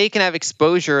 they can have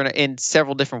exposure in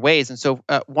several different ways, and so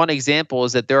one example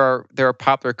is that there are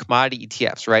popular commodity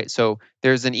ETFs, right? So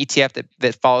there's an ETF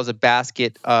that follows a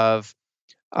basket of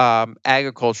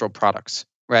agricultural products,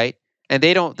 right? And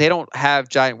they don't have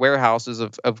giant warehouses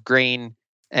of grain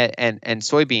and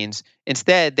soybeans.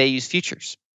 Instead, they use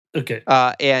futures. Okay.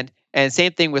 And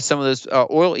same thing with some of those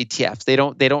oil ETFs. They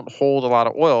don't hold a lot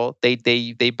of oil.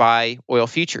 They buy oil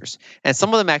futures, and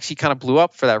some of them actually kind of blew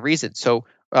up for that reason. So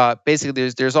basically,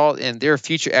 there's all, and there are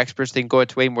future experts. They can go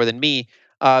into way more than me.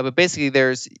 But basically,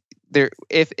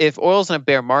 if oil's in a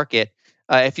bear market,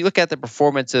 if you look at the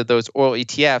performance of those oil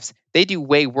ETFs, they do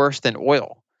way worse than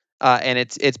oil. And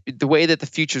it's the way that the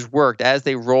futures worked as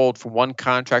they rolled from one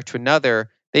contract to another.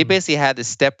 They basically had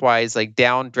this stepwise like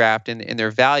downdraft in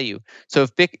their value. So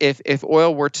if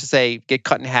oil were to say get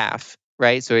cut in half,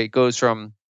 right? So it goes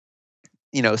from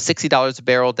 $60 a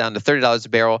barrel down to $30 a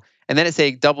barrel, and then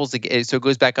it doubles again, so it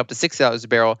goes back up to $60 a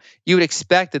barrel. You would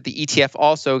expect that the ETF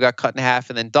also got cut in half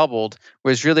and then doubled.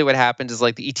 Whereas really what happens is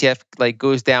like the ETF like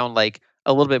goes down like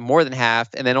a little bit more than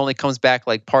half and then only comes back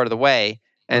like part of the way.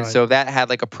 And so that had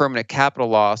like a permanent capital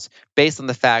loss based on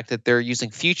the fact that they're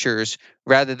using futures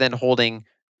rather than holding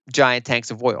giant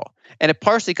tanks of oil. And it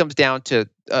partially comes down to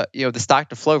the stock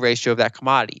to flow ratio of that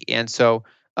commodity. And so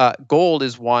gold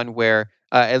is one where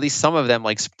at least some of them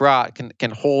like Sprott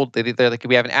can hold. They're like,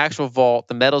 we have an actual vault,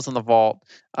 the metal's in the vault,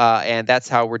 and that's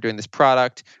how we're doing this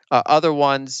product. Other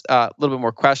ones a little bit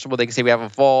more questionable. They can say we have a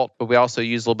vault, but we also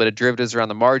use a little bit of derivatives around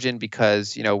the margin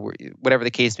because whatever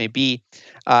the case may be.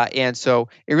 And so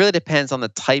it really depends on the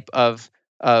type of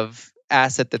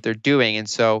asset that they're doing. And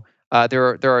so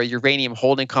there are uranium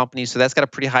holding companies, so that's got a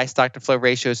pretty high stock to flow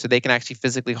ratio, so they can actually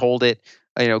physically hold it.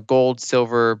 Gold,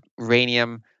 silver,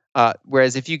 uranium.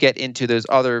 Whereas if you get into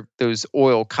those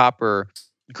oil, copper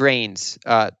grains,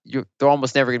 they're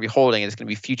almost never going to be holding it. It's going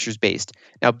to be futures based.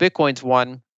 Now, Bitcoin's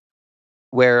one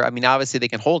where, obviously they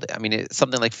can hold it.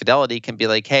 Something like Fidelity can be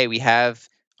like, hey, we have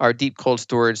our deep cold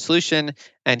storage solution,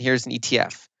 and here's an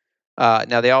ETF.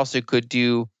 Now, they also could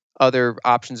do other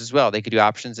options as well. They could do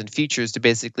options and futures to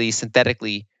basically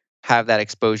synthetically have that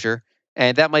exposure.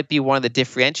 And that might be one of the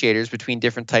differentiators between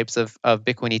different types of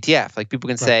Bitcoin ETF. Like people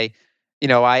can say,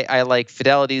 I like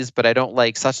Fidelity's, but I don't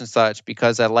like such and such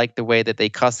because I like the way that they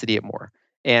custody it more.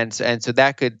 And so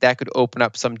that could open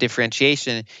up some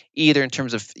differentiation, either in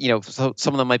terms of so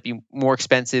some of them might be more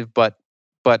expensive, but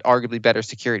arguably better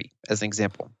security, as an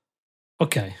example.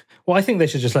 Okay. Well, I think they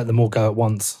should just let them all go at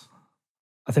once.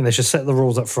 I think they should set the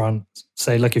rules up front.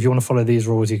 Say, look, if you want to follow these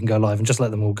rules, you can go live, and just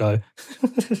let them all go.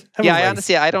 I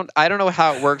honestly, I don't know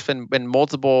how it works when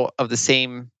multiple of the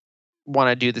same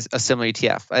want to do a similar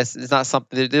ETF. It's not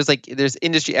something. There's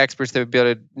industry experts that would be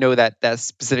able to know that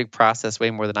specific process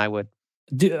way more than I would.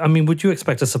 Would you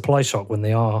expect a supply shock when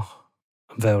they are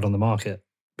unveiled on the market?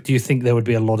 Do you think there would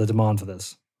be a lot of demand for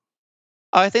this?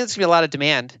 I think there's going to be a lot of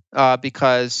demand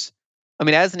because,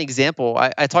 as an example,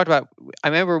 I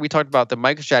remember we talked about the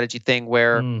MicroStrategy thing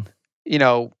where,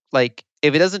 if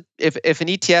an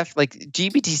ETF, like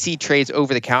GBTC trades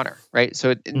over the counter, right?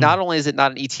 So not only is it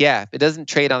not an ETF, it doesn't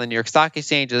trade on the New York Stock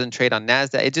Exchange, it doesn't trade on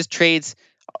NASDAQ, it just trades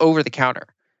over the counter.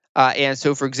 And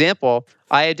so, for example,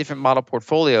 I have different model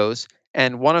portfolios,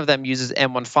 and one of them uses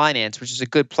M1 Finance, which is a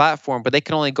good platform, but they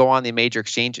can only go on the major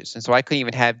exchanges. And so I couldn't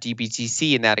even have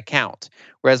GBTC in that account.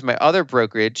 Whereas my other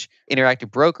brokerage,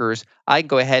 Interactive Brokers, I can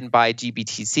go ahead and buy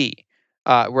GBTC.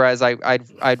 Whereas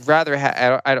I'd rather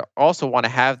I'd also want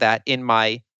to have that in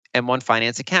my M1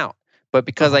 Finance account. But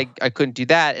because I couldn't do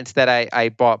that, instead I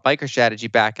bought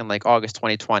MicroStrategy back in like August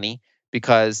 2020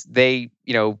 because they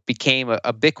became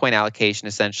a Bitcoin allocation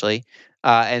essentially.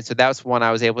 And so that's one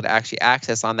I was able to actually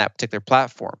access on that particular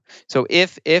platform. So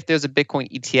if there's a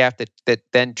Bitcoin ETF that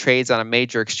then trades on a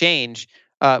major exchange,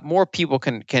 more people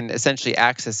can essentially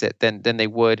access it than they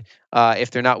would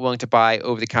if they're not willing to buy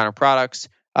over-the-counter products,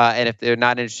 and if they're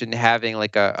not interested in having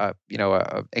like a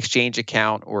exchange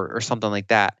account or something like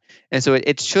that. And so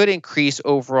it should increase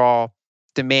overall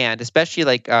demand, especially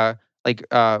like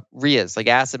RIAs, like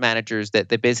asset managers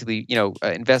that basically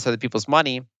invest other people's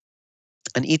money.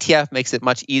 An ETF makes it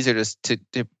much easier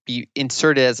to be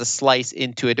inserted as a slice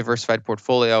into a diversified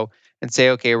portfolio and say,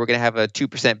 okay, we're going to have a 2%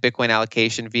 Bitcoin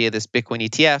allocation via this Bitcoin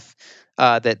ETF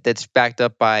that's backed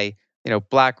up by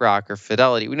BlackRock or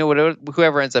Fidelity.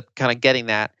 Whoever ends up kind of getting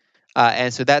that,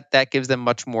 and so that gives them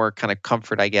much more kind of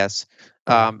comfort, I guess,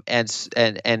 and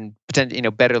potentially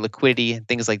better liquidity and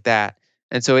things like that.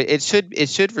 And so it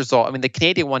should result. The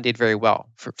Canadian one did very well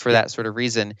for that sort of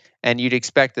reason, and you'd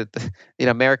expect that the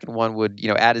American one would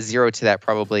add a zero to that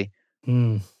probably,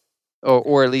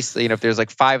 or at least if there's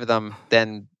like 5 of them,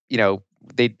 then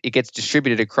it gets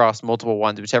distributed across multiple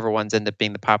ones, whichever ones end up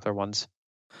being the popular ones.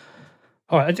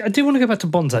 All right, I do want to go back to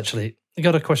bonds. Actually, I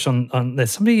got a question on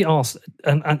this. Somebody asked,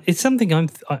 and it's something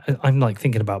I'm like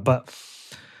thinking about, but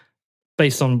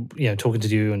based on talking to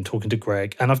you and talking to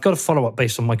Greg, and I've got a follow up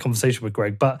based on my conversation with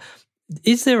Greg. But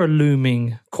is there a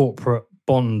looming corporate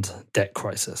bond debt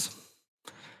crisis?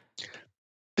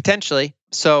 Potentially.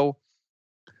 So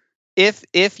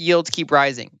if yields keep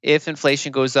rising, if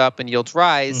inflation goes up and yields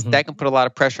rise, that can put a lot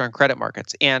of pressure on credit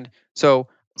markets. And so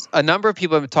a number of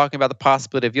people have been talking about the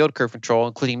possibility of yield curve control,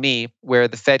 including me, where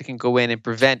the Fed can go in and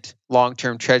prevent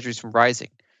long-term treasuries from rising.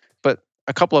 But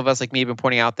a couple of us, like me, have been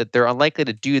pointing out that they're unlikely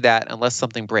to do that unless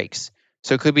something breaks.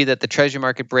 So it could be that the treasury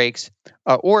market breaks,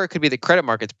 or it could be that credit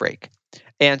markets break.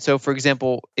 And so, for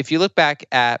example, if you look back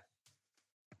at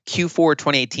Q4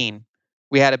 2018,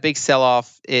 we had a big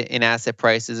sell-off in asset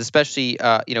prices, especially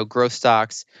growth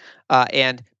stocks.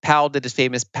 And Powell did his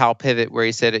famous Powell pivot, where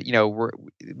he said,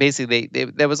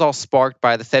 that was all sparked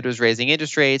by the Fed was raising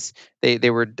interest rates. They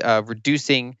were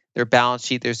reducing their balance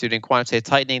sheet. They're doing quantitative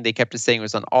tightening. They kept saying it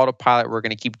was on autopilot. We're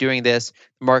going to keep doing this.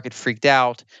 The market freaked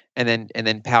out, and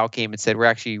then Powell came and said, we're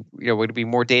actually we're going to be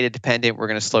more data dependent. We're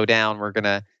going to slow down.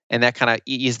 And that kind of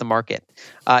eased the market.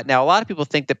 Now, a lot of people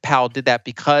think that Powell did that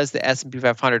because the S&P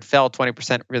 500 fell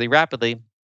 20% really rapidly.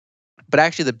 But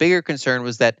actually, the bigger concern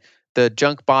was that the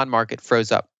junk bond market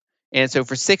froze up. And so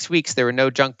for 6 weeks, there were no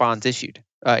junk bonds issued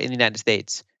in the United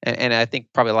States. And I think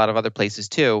probably a lot of other places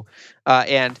too.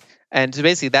 And so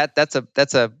basically,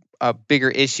 that's a bigger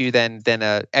issue than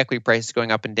equity prices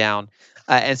going up and down.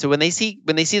 And so when they see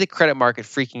the credit market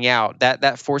freaking out,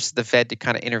 that forces the Fed to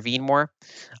kind of intervene more.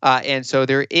 And so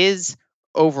there's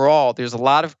a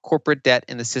lot of corporate debt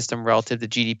in the system relative to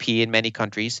GDP in many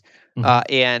countries.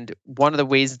 And one of the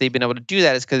ways that they've been able to do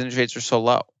that is because interest rates are so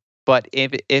low. But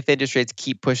if interest rates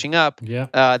keep pushing up,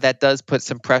 that does put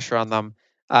some pressure on them.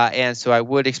 And so I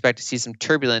would expect to see some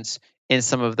turbulence in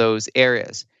some of those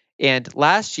areas. And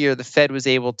last year, the Fed was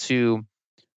able to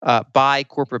buy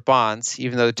corporate bonds,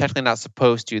 even though they're technically not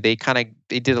supposed to. They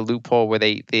did a loophole where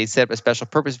they set up a special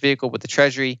purpose vehicle with the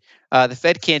Treasury. The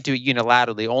Fed can't do it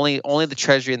unilaterally. Only the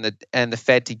Treasury and the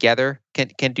Fed together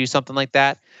can do something like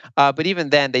that. But even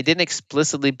then, they didn't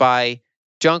explicitly buy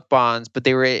junk bonds, but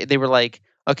they were like,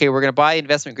 okay, we're going to buy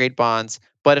investment grade bonds,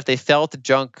 but if they fell to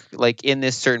junk like in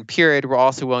this certain period, we're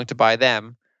also willing to buy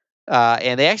them.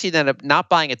 And they actually ended up not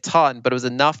buying a ton, but it was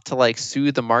enough to like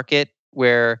soothe the market,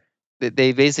 where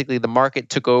they basically, the market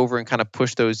took over and kind of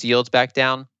pushed those yields back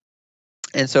down.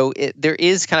 And so there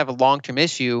is kind of a long-term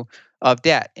issue of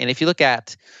debt. And if you look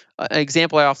at an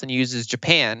example I often use is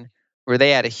Japan, where they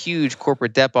had a huge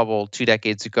corporate debt bubble 2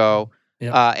 decades ago.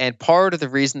 And part of the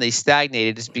reason they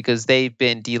stagnated is because they've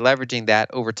been deleveraging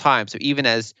that over time. So even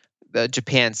as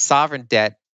Japan's sovereign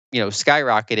debt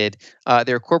skyrocketed,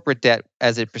 their corporate debt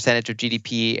as a percentage of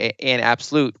GDP and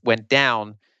absolute went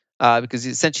down, because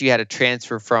essentially you had a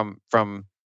transfer from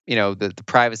the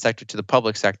private sector to the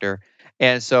public sector.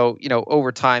 And so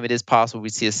over time it is possible we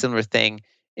see a similar thing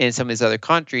in some of these other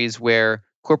countries where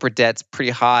corporate debt's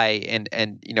pretty high and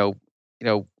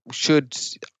should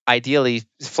ideally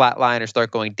flatline or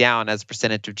start going down as a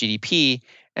percentage of GDP.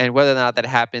 And whether or not that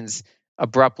happens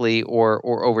abruptly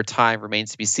or over time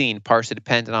remains to be seen, partially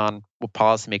dependent on what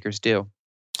policymakers do.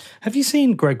 Have you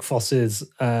seen Greg Foss's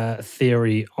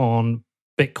theory on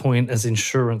Bitcoin as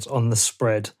insurance on the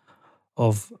spread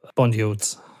of bond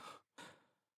yields?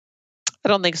 I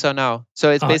don't think so, no.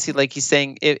 So it's basically like he's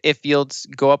saying if yields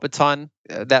go up a ton,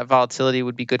 that volatility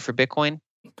would be good for Bitcoin?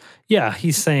 Yeah,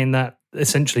 he's saying that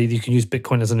essentially you can use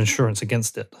Bitcoin as an insurance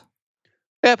against it.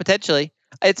 Yeah, potentially.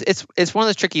 It's one of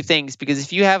those tricky things, because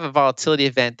if you have a volatility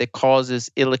event that causes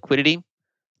illiquidity,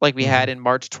 like we had in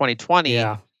March 2020,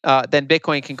 then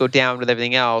Bitcoin can go down with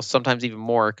everything else, sometimes even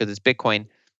more because it's Bitcoin.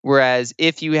 Whereas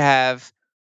if you have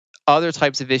other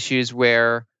types of issues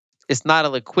where it's not a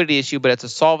liquidity issue, but it's a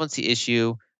solvency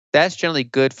issue, that's generally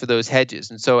good for those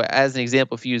hedges. And so as an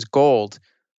example, if you use gold,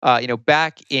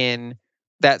 back in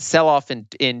that sell-off in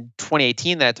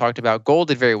 2018 that I talked about, gold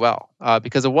did very well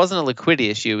because it wasn't a liquidity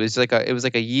issue. It was like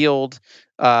a yield.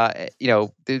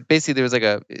 Basically there was like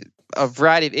a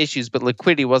variety of issues, but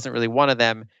liquidity wasn't really one of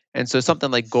them. And so something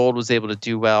like gold was able to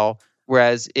do well.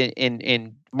 Whereas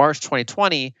in March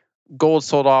 2020, gold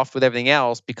sold off with everything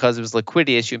else because it was a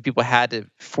liquidity issue and people had to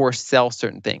force sell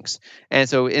certain things. And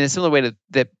so in a similar way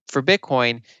that for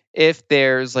Bitcoin, if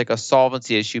there's like a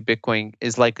solvency issue, Bitcoin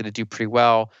is likely to do pretty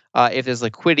well. If there's a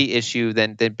liquidity issue,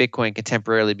 then Bitcoin can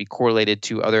temporarily be correlated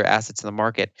to other assets in the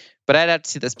market. But I'd have to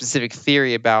see the specific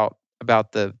theory about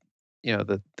the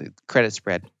credit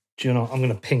spread. Do you know, I'm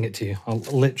going to ping it to you. I'll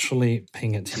literally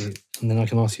ping it to you, and then I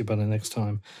can ask you about it next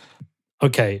time.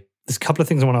 Okay, there's a couple of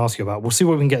things I want to ask you about. We'll see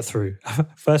what we can get through.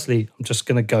 Firstly, I'm just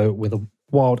going to go with a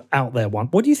wild out there one.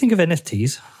 What do you think of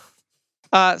NFTs?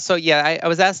 So yeah, I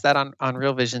was asked that on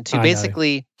Real Vision too.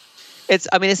 Basically, it's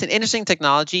an interesting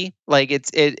technology. Like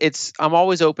it's I'm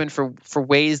always open for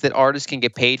ways that artists can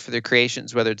get paid for their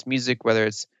creations, whether it's music, whether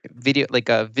it's video, like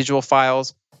visual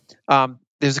files.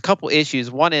 There's a couple issues.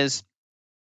 One is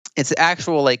it's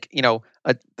actual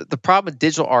the problem with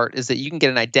digital art is that you can get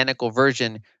an identical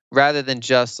version rather than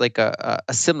just like a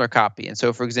similar copy. And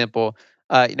so, for example,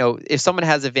 if someone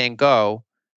has a Van Gogh,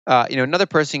 another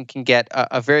person can get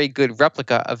a very good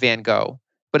replica of Van Gogh,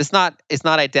 but it's not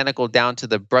identical down to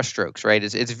the brushstrokes, right?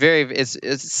 It's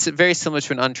very similar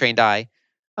to an untrained eye,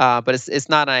 but it's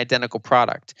not an identical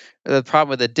product. The problem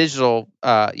with a digital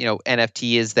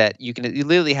NFT is that you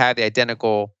literally have the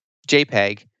identical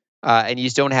JPEG, and you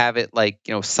just don't have it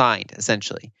signed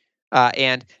essentially.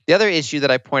 And the other issue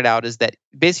that I point out is that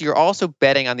basically you're also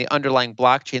betting on the underlying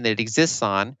blockchain that it exists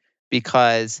on,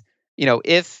 because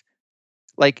if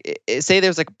say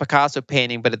there's like a Picasso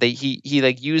painting, but he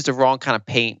used the wrong kind of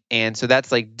paint, and so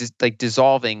that's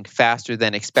dissolving faster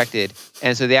than expected,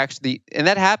 and so and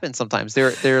that happens sometimes.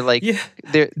 It's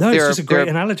just a great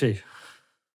analogy.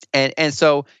 And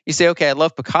so you say, okay, I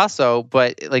love Picasso,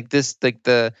 but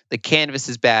the canvas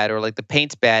is bad, or like the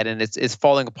paint's bad, and it's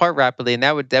falling apart rapidly, and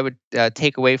that would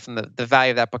take away from the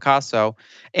value of that Picasso.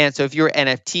 And so if your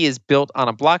NFT is built on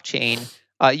a blockchain,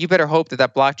 you better hope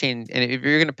that blockchain, and if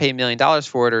you're going to pay $1 million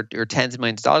for it or tens of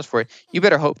millions of dollars for it, you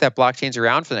better hope that blockchain's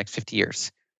around for the next 50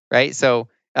 years, right? So,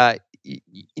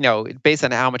 based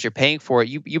on how much you're paying for it,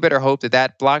 you better hope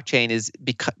that blockchain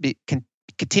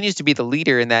continues to be the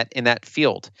leader in that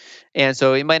field. And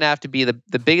so it might not have to be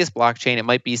the biggest blockchain. It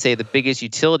might be, say, the biggest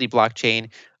utility blockchain,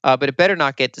 but it better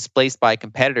not get displaced by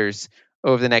competitors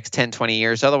over the next 10, 20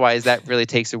 years. Otherwise, that really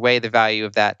takes away the value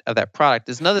of that product.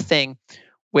 There's another thing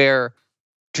where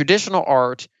traditional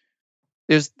art,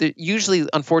 usually,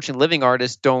 unfortunately, living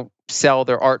artists don't sell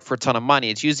their art for a ton of money.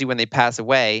 It's usually when they pass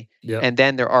away, and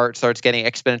then their art starts getting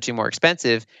exponentially more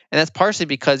expensive. And that's partially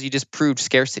because you just proved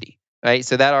scarcity, right?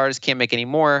 So that artist can't make any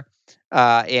more.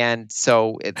 And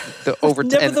so Never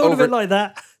thought of it like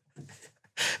that.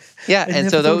 Yeah, and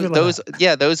so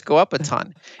those go up a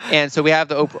ton. And so we have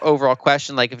the overall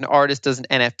question, like if an artist does an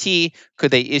NFT, could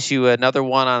they issue another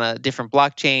one on a different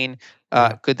blockchain?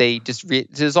 Could they just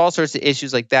there's all sorts of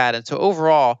issues like that. And so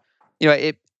overall,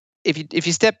 if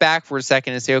you step back for a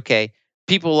second and say, okay,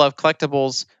 people love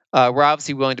collectibles. We're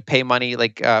obviously willing to pay money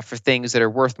for things that are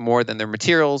worth more than their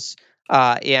materials.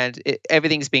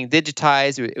 Everything's being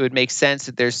digitized. It would make sense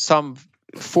that there's some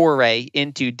foray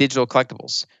into digital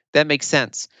collectibles. That makes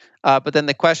sense. But then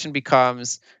the question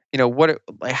becomes,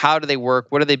 how do they work?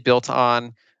 What are they built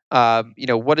on?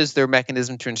 What is their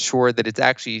mechanism to ensure that it's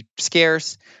actually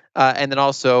scarce? And then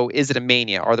also, is it a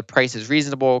mania? Are the prices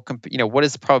reasonable? What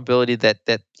is the probability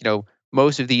that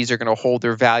most of these are going to hold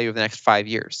their value over the next 5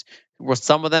 years? Well,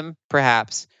 some of them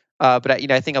perhaps, but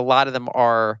I think a lot of them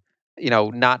are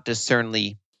not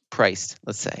discernibly priced.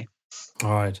 Let's say.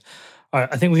 All right.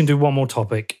 I think we can do one more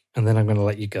topic, and then I'm going to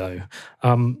let you go.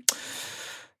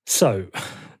 So,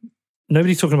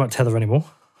 nobody's talking about Tether anymore.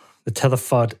 The Tether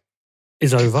FUD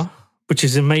is over, which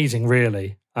is amazing,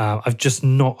 really. I've just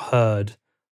not heard.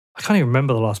 I can't even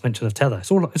remember the last mention of Tether.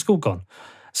 It's all gone.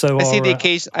 So I see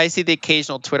the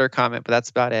occasional Twitter comment, but that's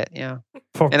about it. Yeah,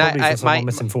 probably for someone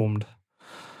misinformed.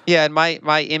 Yeah, and my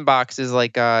inbox is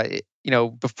like,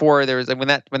 before there was when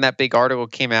that big article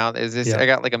came out, I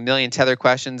got like 1 million Tether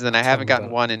questions, and I haven't gotten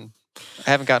one in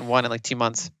like 2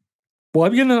 months. Well,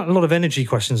 I'm getting a lot of energy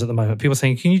questions at the moment. People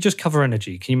saying, "Can you just cover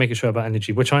energy? Can you make a show about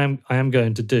energy?" Which I am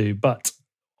going to do, but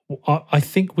I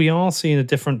think we are seeing a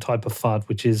different type of FUD,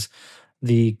 which is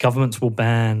the governments will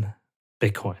ban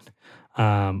Bitcoin.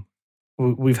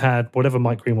 We've had whatever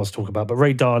Mike Green wants to talk about, but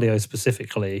Ray Dalio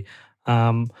specifically.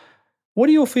 What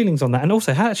are your feelings on that? And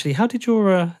also, how did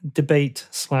your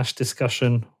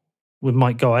debate/discussion with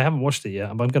Mike go? I haven't watched it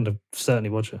yet, but I'm going to certainly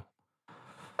watch it.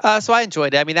 So I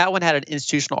enjoyed it. I mean, that one had an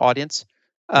institutional audience,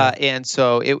 and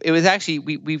so it was actually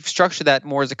we've structured that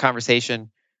more as a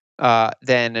conversation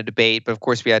than a debate. But of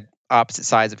course, we had opposite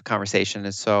sides of a conversation,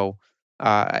 and so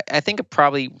I think it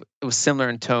was similar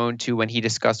in tone to when he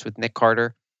discussed with Nick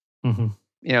Carter. Mm-hmm.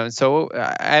 And so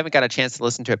I haven't got a chance to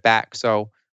listen to it back. So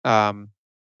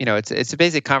it's a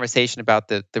basic conversation about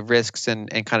the risks and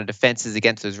kind of defenses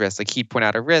against those risks. Like he pointed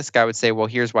out a risk, I would say, well,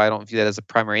 here's why I don't view that as a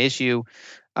primary issue.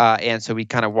 And so we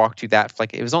kind of walked through that for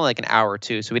it was only like an hour or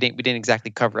two, so we didn't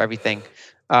exactly cover everything.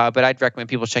 But I'd recommend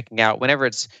people checking out whenever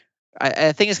it's.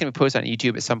 I think it's going to be posted on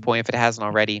YouTube at some point if it hasn't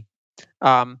already.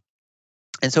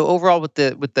 And so overall, with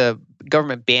the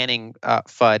government banning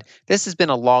FUD, this has been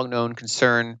a long known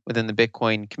concern within the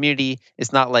Bitcoin community.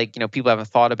 It's not like people haven't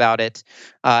thought about it.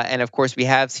 And of course, we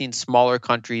have seen smaller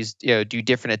countries do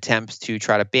different attempts to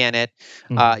try to ban it.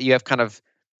 Mm-hmm. You have kind of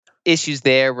issues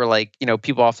there where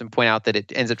people often point out that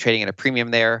it ends up trading at a premium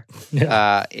there,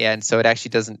 and so it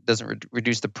actually doesn't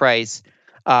reduce the price.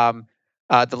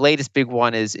 The latest big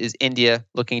one is India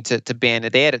looking to ban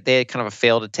it. They had kind of a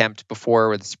failed attempt before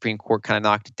where the Supreme Court kind of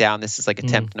knocked it down. This is like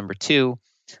attempt number 2,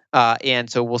 and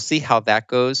so we'll see how that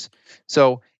goes.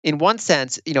 So in one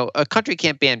sense, a country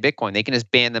can't ban Bitcoin; they can just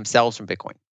ban themselves from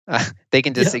Bitcoin. They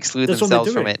can just exclude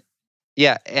themselves from it.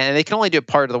 Yeah, and they can only do it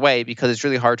part of the way because it's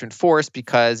really hard to enforce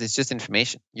because it's just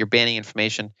information. You're banning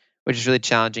information, which is really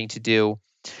challenging to do.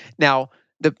 Now,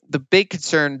 the big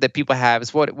concern that people have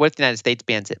is what if the United States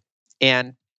bans it?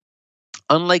 And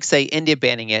unlike, say, India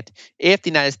banning it, if the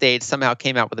United States somehow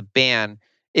came out with a ban,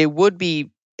 it would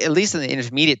be, at least in the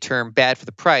intermediate term, bad for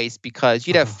the price because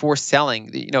you'd have forced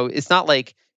selling. It's not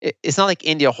like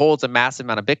India holds a massive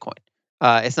amount of Bitcoin.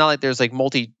 It's not like there's like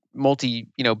multi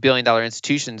billion-dollar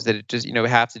institutions that just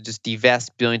have to just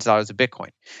divest billions of dollars of Bitcoin.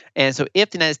 And so if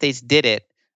the United States did it,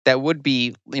 that would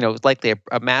be likely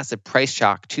a massive price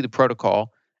shock to the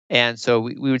protocol. And so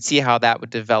we would see how that would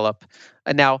develop.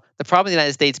 And now the problem with the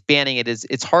United States banning it is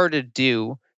it's hard to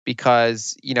do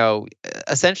because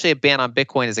essentially a ban on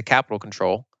Bitcoin is a capital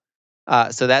control.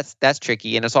 So that's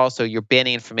tricky, and it's also you're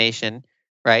banning information.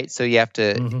 right? So you have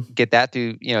to get that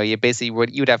through. You basically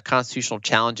you would have constitutional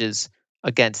challenges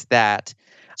against that.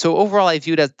 So overall, I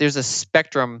view it as there's a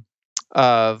spectrum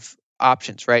of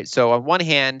options, right? So on one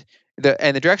hand,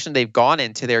 the direction they've gone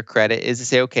in, to their credit, is to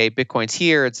say, okay, Bitcoin's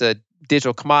here, it's a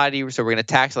digital commodity, so we're going to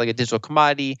tax it like a digital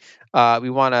commodity. We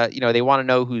want to, they want to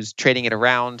know who's trading it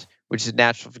around, which is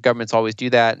natural for governments always do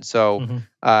that. And so,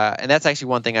 and that's actually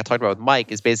one thing I talked about with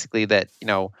Mike, is basically that,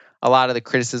 a lot of the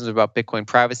criticisms about Bitcoin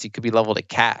privacy could be leveled at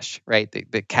cash, right?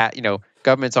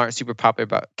 Governments aren't super popular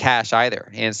about cash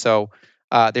either. And so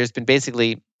there's been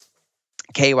basically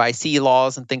KYC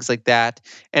laws and things like that.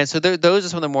 And so those are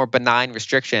some of the more benign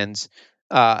restrictions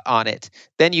on it.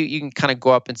 Then you can kind of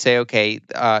go up and say, okay,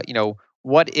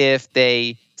 what if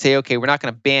they say, okay, we're not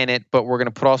going to ban it, but we're going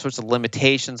to put all sorts of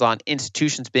limitations on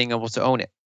institutions being able to own it.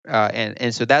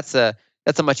 And so that's a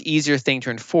much easier thing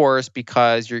to enforce,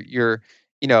 because you're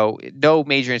no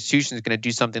major institution is going to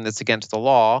do something that's against the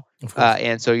law.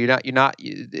 And so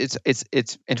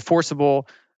it's enforceable,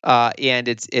 and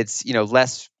it's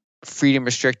less freedom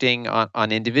restricting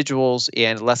on individuals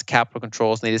and less capital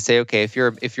controls. And they just say, okay, if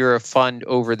you're a fund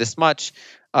over this much,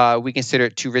 we consider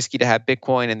it too risky to have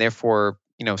Bitcoin, and therefore,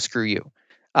 screw you.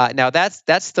 Now that's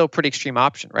still a pretty extreme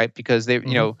option, right? Because they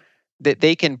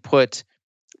can put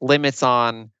limits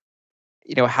on,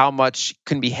 how much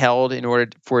can be held in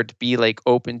order for it to be like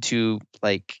open to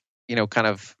kind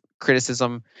of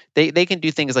criticism. They can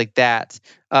do things like that.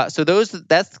 So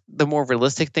that's the more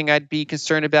realistic thing I'd be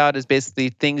concerned about, is basically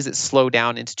things that slow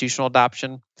down institutional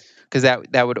adoption, because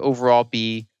that would overall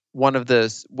be what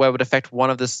would affect one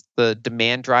of the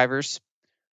demand drivers.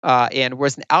 And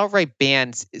whereas an outright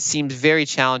ban seems very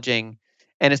challenging,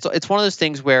 and it's one of those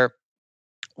things where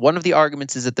one of the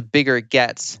arguments is that the bigger it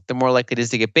gets, the more likely it is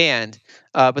to get banned.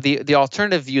 But the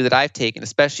alternative view that I've taken,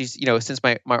 especially since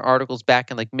my articles back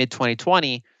in like mid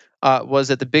 2020, was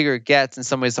that the bigger it gets, in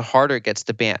some ways, the harder it gets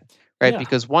to ban, right? Yeah.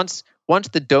 Because once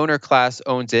the donor class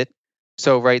owns it,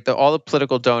 so right, all the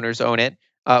political donors own it.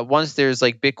 Once there's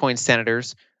like Bitcoin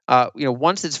senators,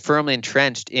 once it's firmly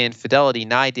entrenched in Fidelity,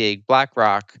 NYDIG,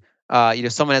 BlackRock,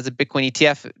 someone has a Bitcoin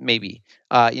ETF, maybe.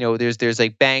 There's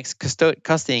like banks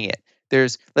custodying it.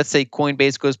 There's, let's say,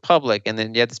 Coinbase goes public, and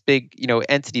then you have this big,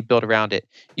 entity built around it.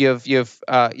 You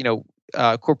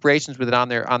have corporations with it on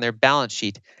their balance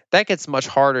sheet. That gets much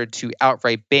harder to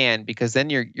outright ban, because then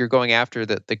you're going after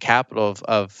the capital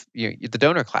of the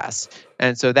donor class,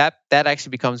 and so that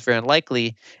actually becomes very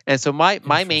unlikely. And so my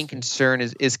main concern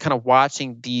is kind of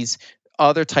watching these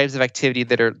other types of activity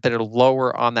that are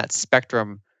lower on that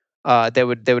spectrum, that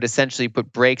would essentially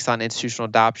put brakes on institutional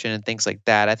adoption and things like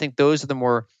that. I think those are the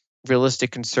more realistic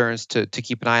concerns to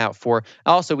keep an eye out for.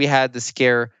 Also, we had the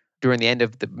scare during the end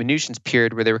of the Mnuchin's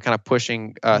period, where they were kind of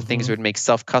pushing things that would make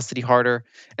self-custody harder.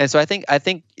 And so I think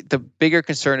the bigger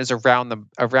concern is around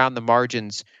the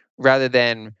margins, rather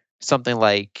than something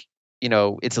like,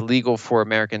 it's illegal for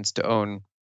Americans to own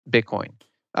Bitcoin.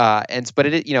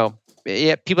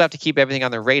 People have to keep everything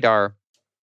on their radar,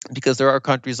 because there are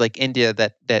countries like India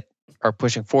that are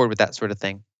pushing forward with that sort of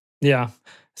thing. Yeah.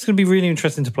 It's going to be really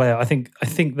interesting to play out. I think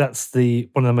that's one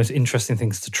of the most interesting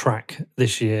things to track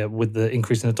this year, with the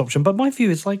increase in adoption. But my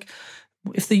view is like,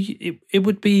 if it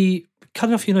would be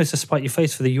cutting off your nose to spite your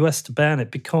face for the US to ban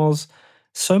it, because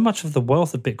so much of the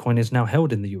wealth of Bitcoin is now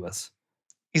held in the US.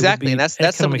 Exactly, and that's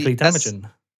economically damaging.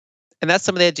 And that's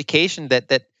some of the education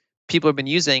that people have been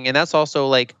using, and that's also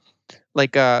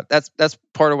that's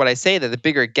part of what I say, that the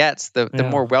bigger it gets, the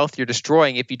more wealth you're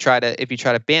destroying if you try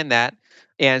to ban that.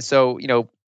 And so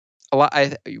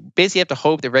I basically have to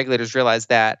hope that regulators realize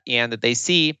that, and that they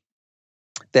see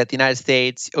that the United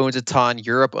States owns a ton,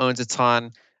 Europe owns a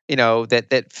ton,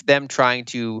 that them trying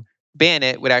to ban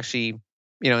it would actually,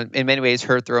 in many ways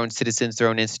hurt their own citizens, their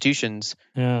own institutions,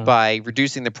 by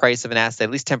reducing the price of an asset,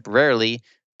 at least temporarily,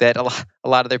 that a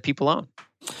lot of their people own.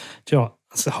 Do you know what?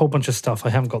 That's a whole bunch of stuff I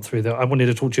haven't got through there. I wanted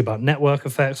to talk to you about network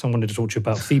effects. I wanted to talk to you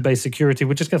about fee-based security.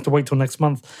 We're just going to have to wait till next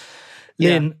month.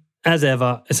 Lynn, as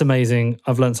ever, it's amazing.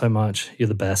 I've learned so much. You're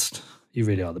the best. You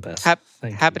really are the best.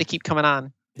 Happy to keep coming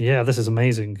on. Yeah, this is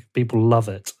amazing. People love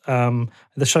it.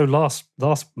 The show last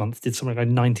month did something like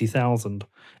 90,000.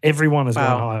 Everyone has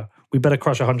gone higher. We better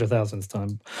crush 100,000 this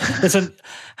time. Listen,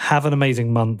 have an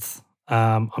amazing month.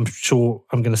 I'm sure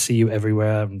I'm going to see you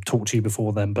everywhere and talk to you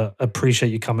before then, but appreciate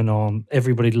you coming on.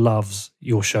 Everybody loves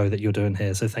your show that you're doing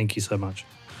here, so thank you so much.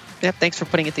 Yep, thanks for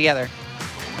putting it together.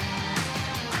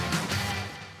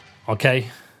 Okay,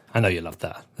 I know you loved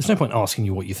that. There's no point asking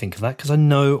you what you think of that, because I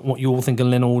know what you all think of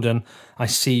Lynn Alden. I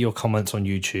see your comments on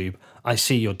YouTube. I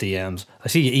see your DMs. I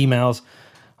see your emails.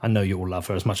 I know you all love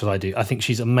her as much as I do. I think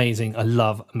she's amazing. I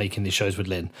love making these shows with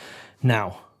Lynn.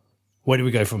 Now, where do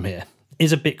we go from here?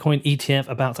 Is a Bitcoin ETF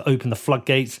about to open the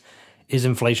floodgates? Is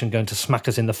inflation going to smack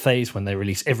us in the face when they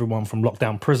release everyone from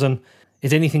lockdown prison?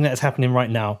 Is anything that is happening right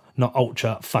now not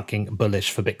ultra fucking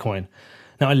bullish for Bitcoin?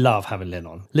 Now, I love having Lynn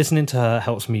on. Listening to her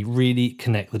helps me really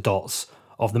connect the dots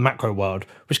of the macro world,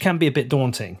 which can be a bit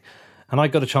daunting. And I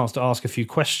got a chance to ask a few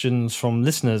questions from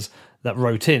listeners that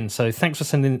wrote in. So thanks for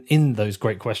sending in those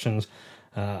great questions.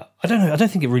 I don't know. I don't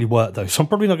think it really worked though. So I'm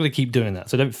probably not going to keep doing that.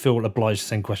 So don't feel obliged to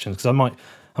send questions because I might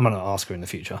not ask her in the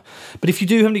future. But if you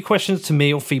do have any questions to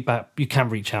me or feedback, you can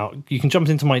reach out. You can jump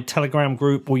into my Telegram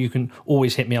group, or you can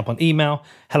always hit me up on email,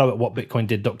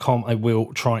 hello@whatbitcoindid.com. I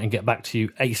will try and get back to you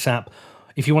ASAP.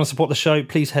 If you want to support the show,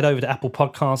 please head over to Apple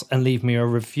Podcasts and leave me a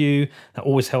review. That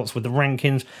always helps with the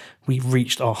rankings. We've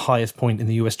reached our highest point in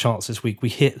the US charts this week. We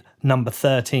hit number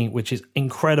 13, which is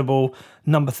incredible.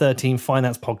 Number 13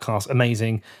 finance podcast,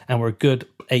 amazing. And we're a good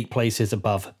 8 places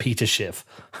above Peter Schiff.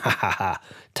 Ha ha ha.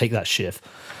 Take that, Schiff.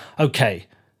 Okay,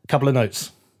 a couple of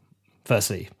notes.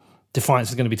 Firstly, Defiance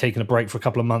is going to be taking a break for a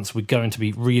couple of months. We're going to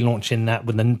be relaunching that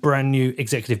with a brand new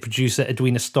executive producer,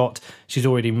 Edwina Stott. She's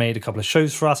already made a couple of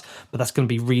shows for us, but that's going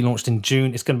to be relaunched in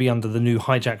June. It's going to be under the new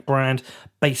Hijack brand.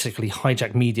 Basically,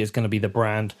 Hijack Media is going to be the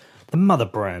brand, the mother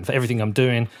brand for everything I'm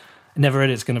doing. Never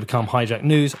Edit's going to become Hijack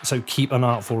News, so keep an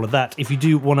eye out for all of that. If you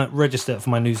do want to register for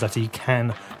my newsletter, you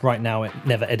can right now at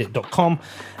neveredit.com.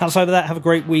 Outside of that, have a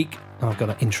great week. I've got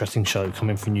an interesting show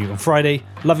coming from you on Friday.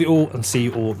 Love you all and see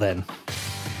you all then.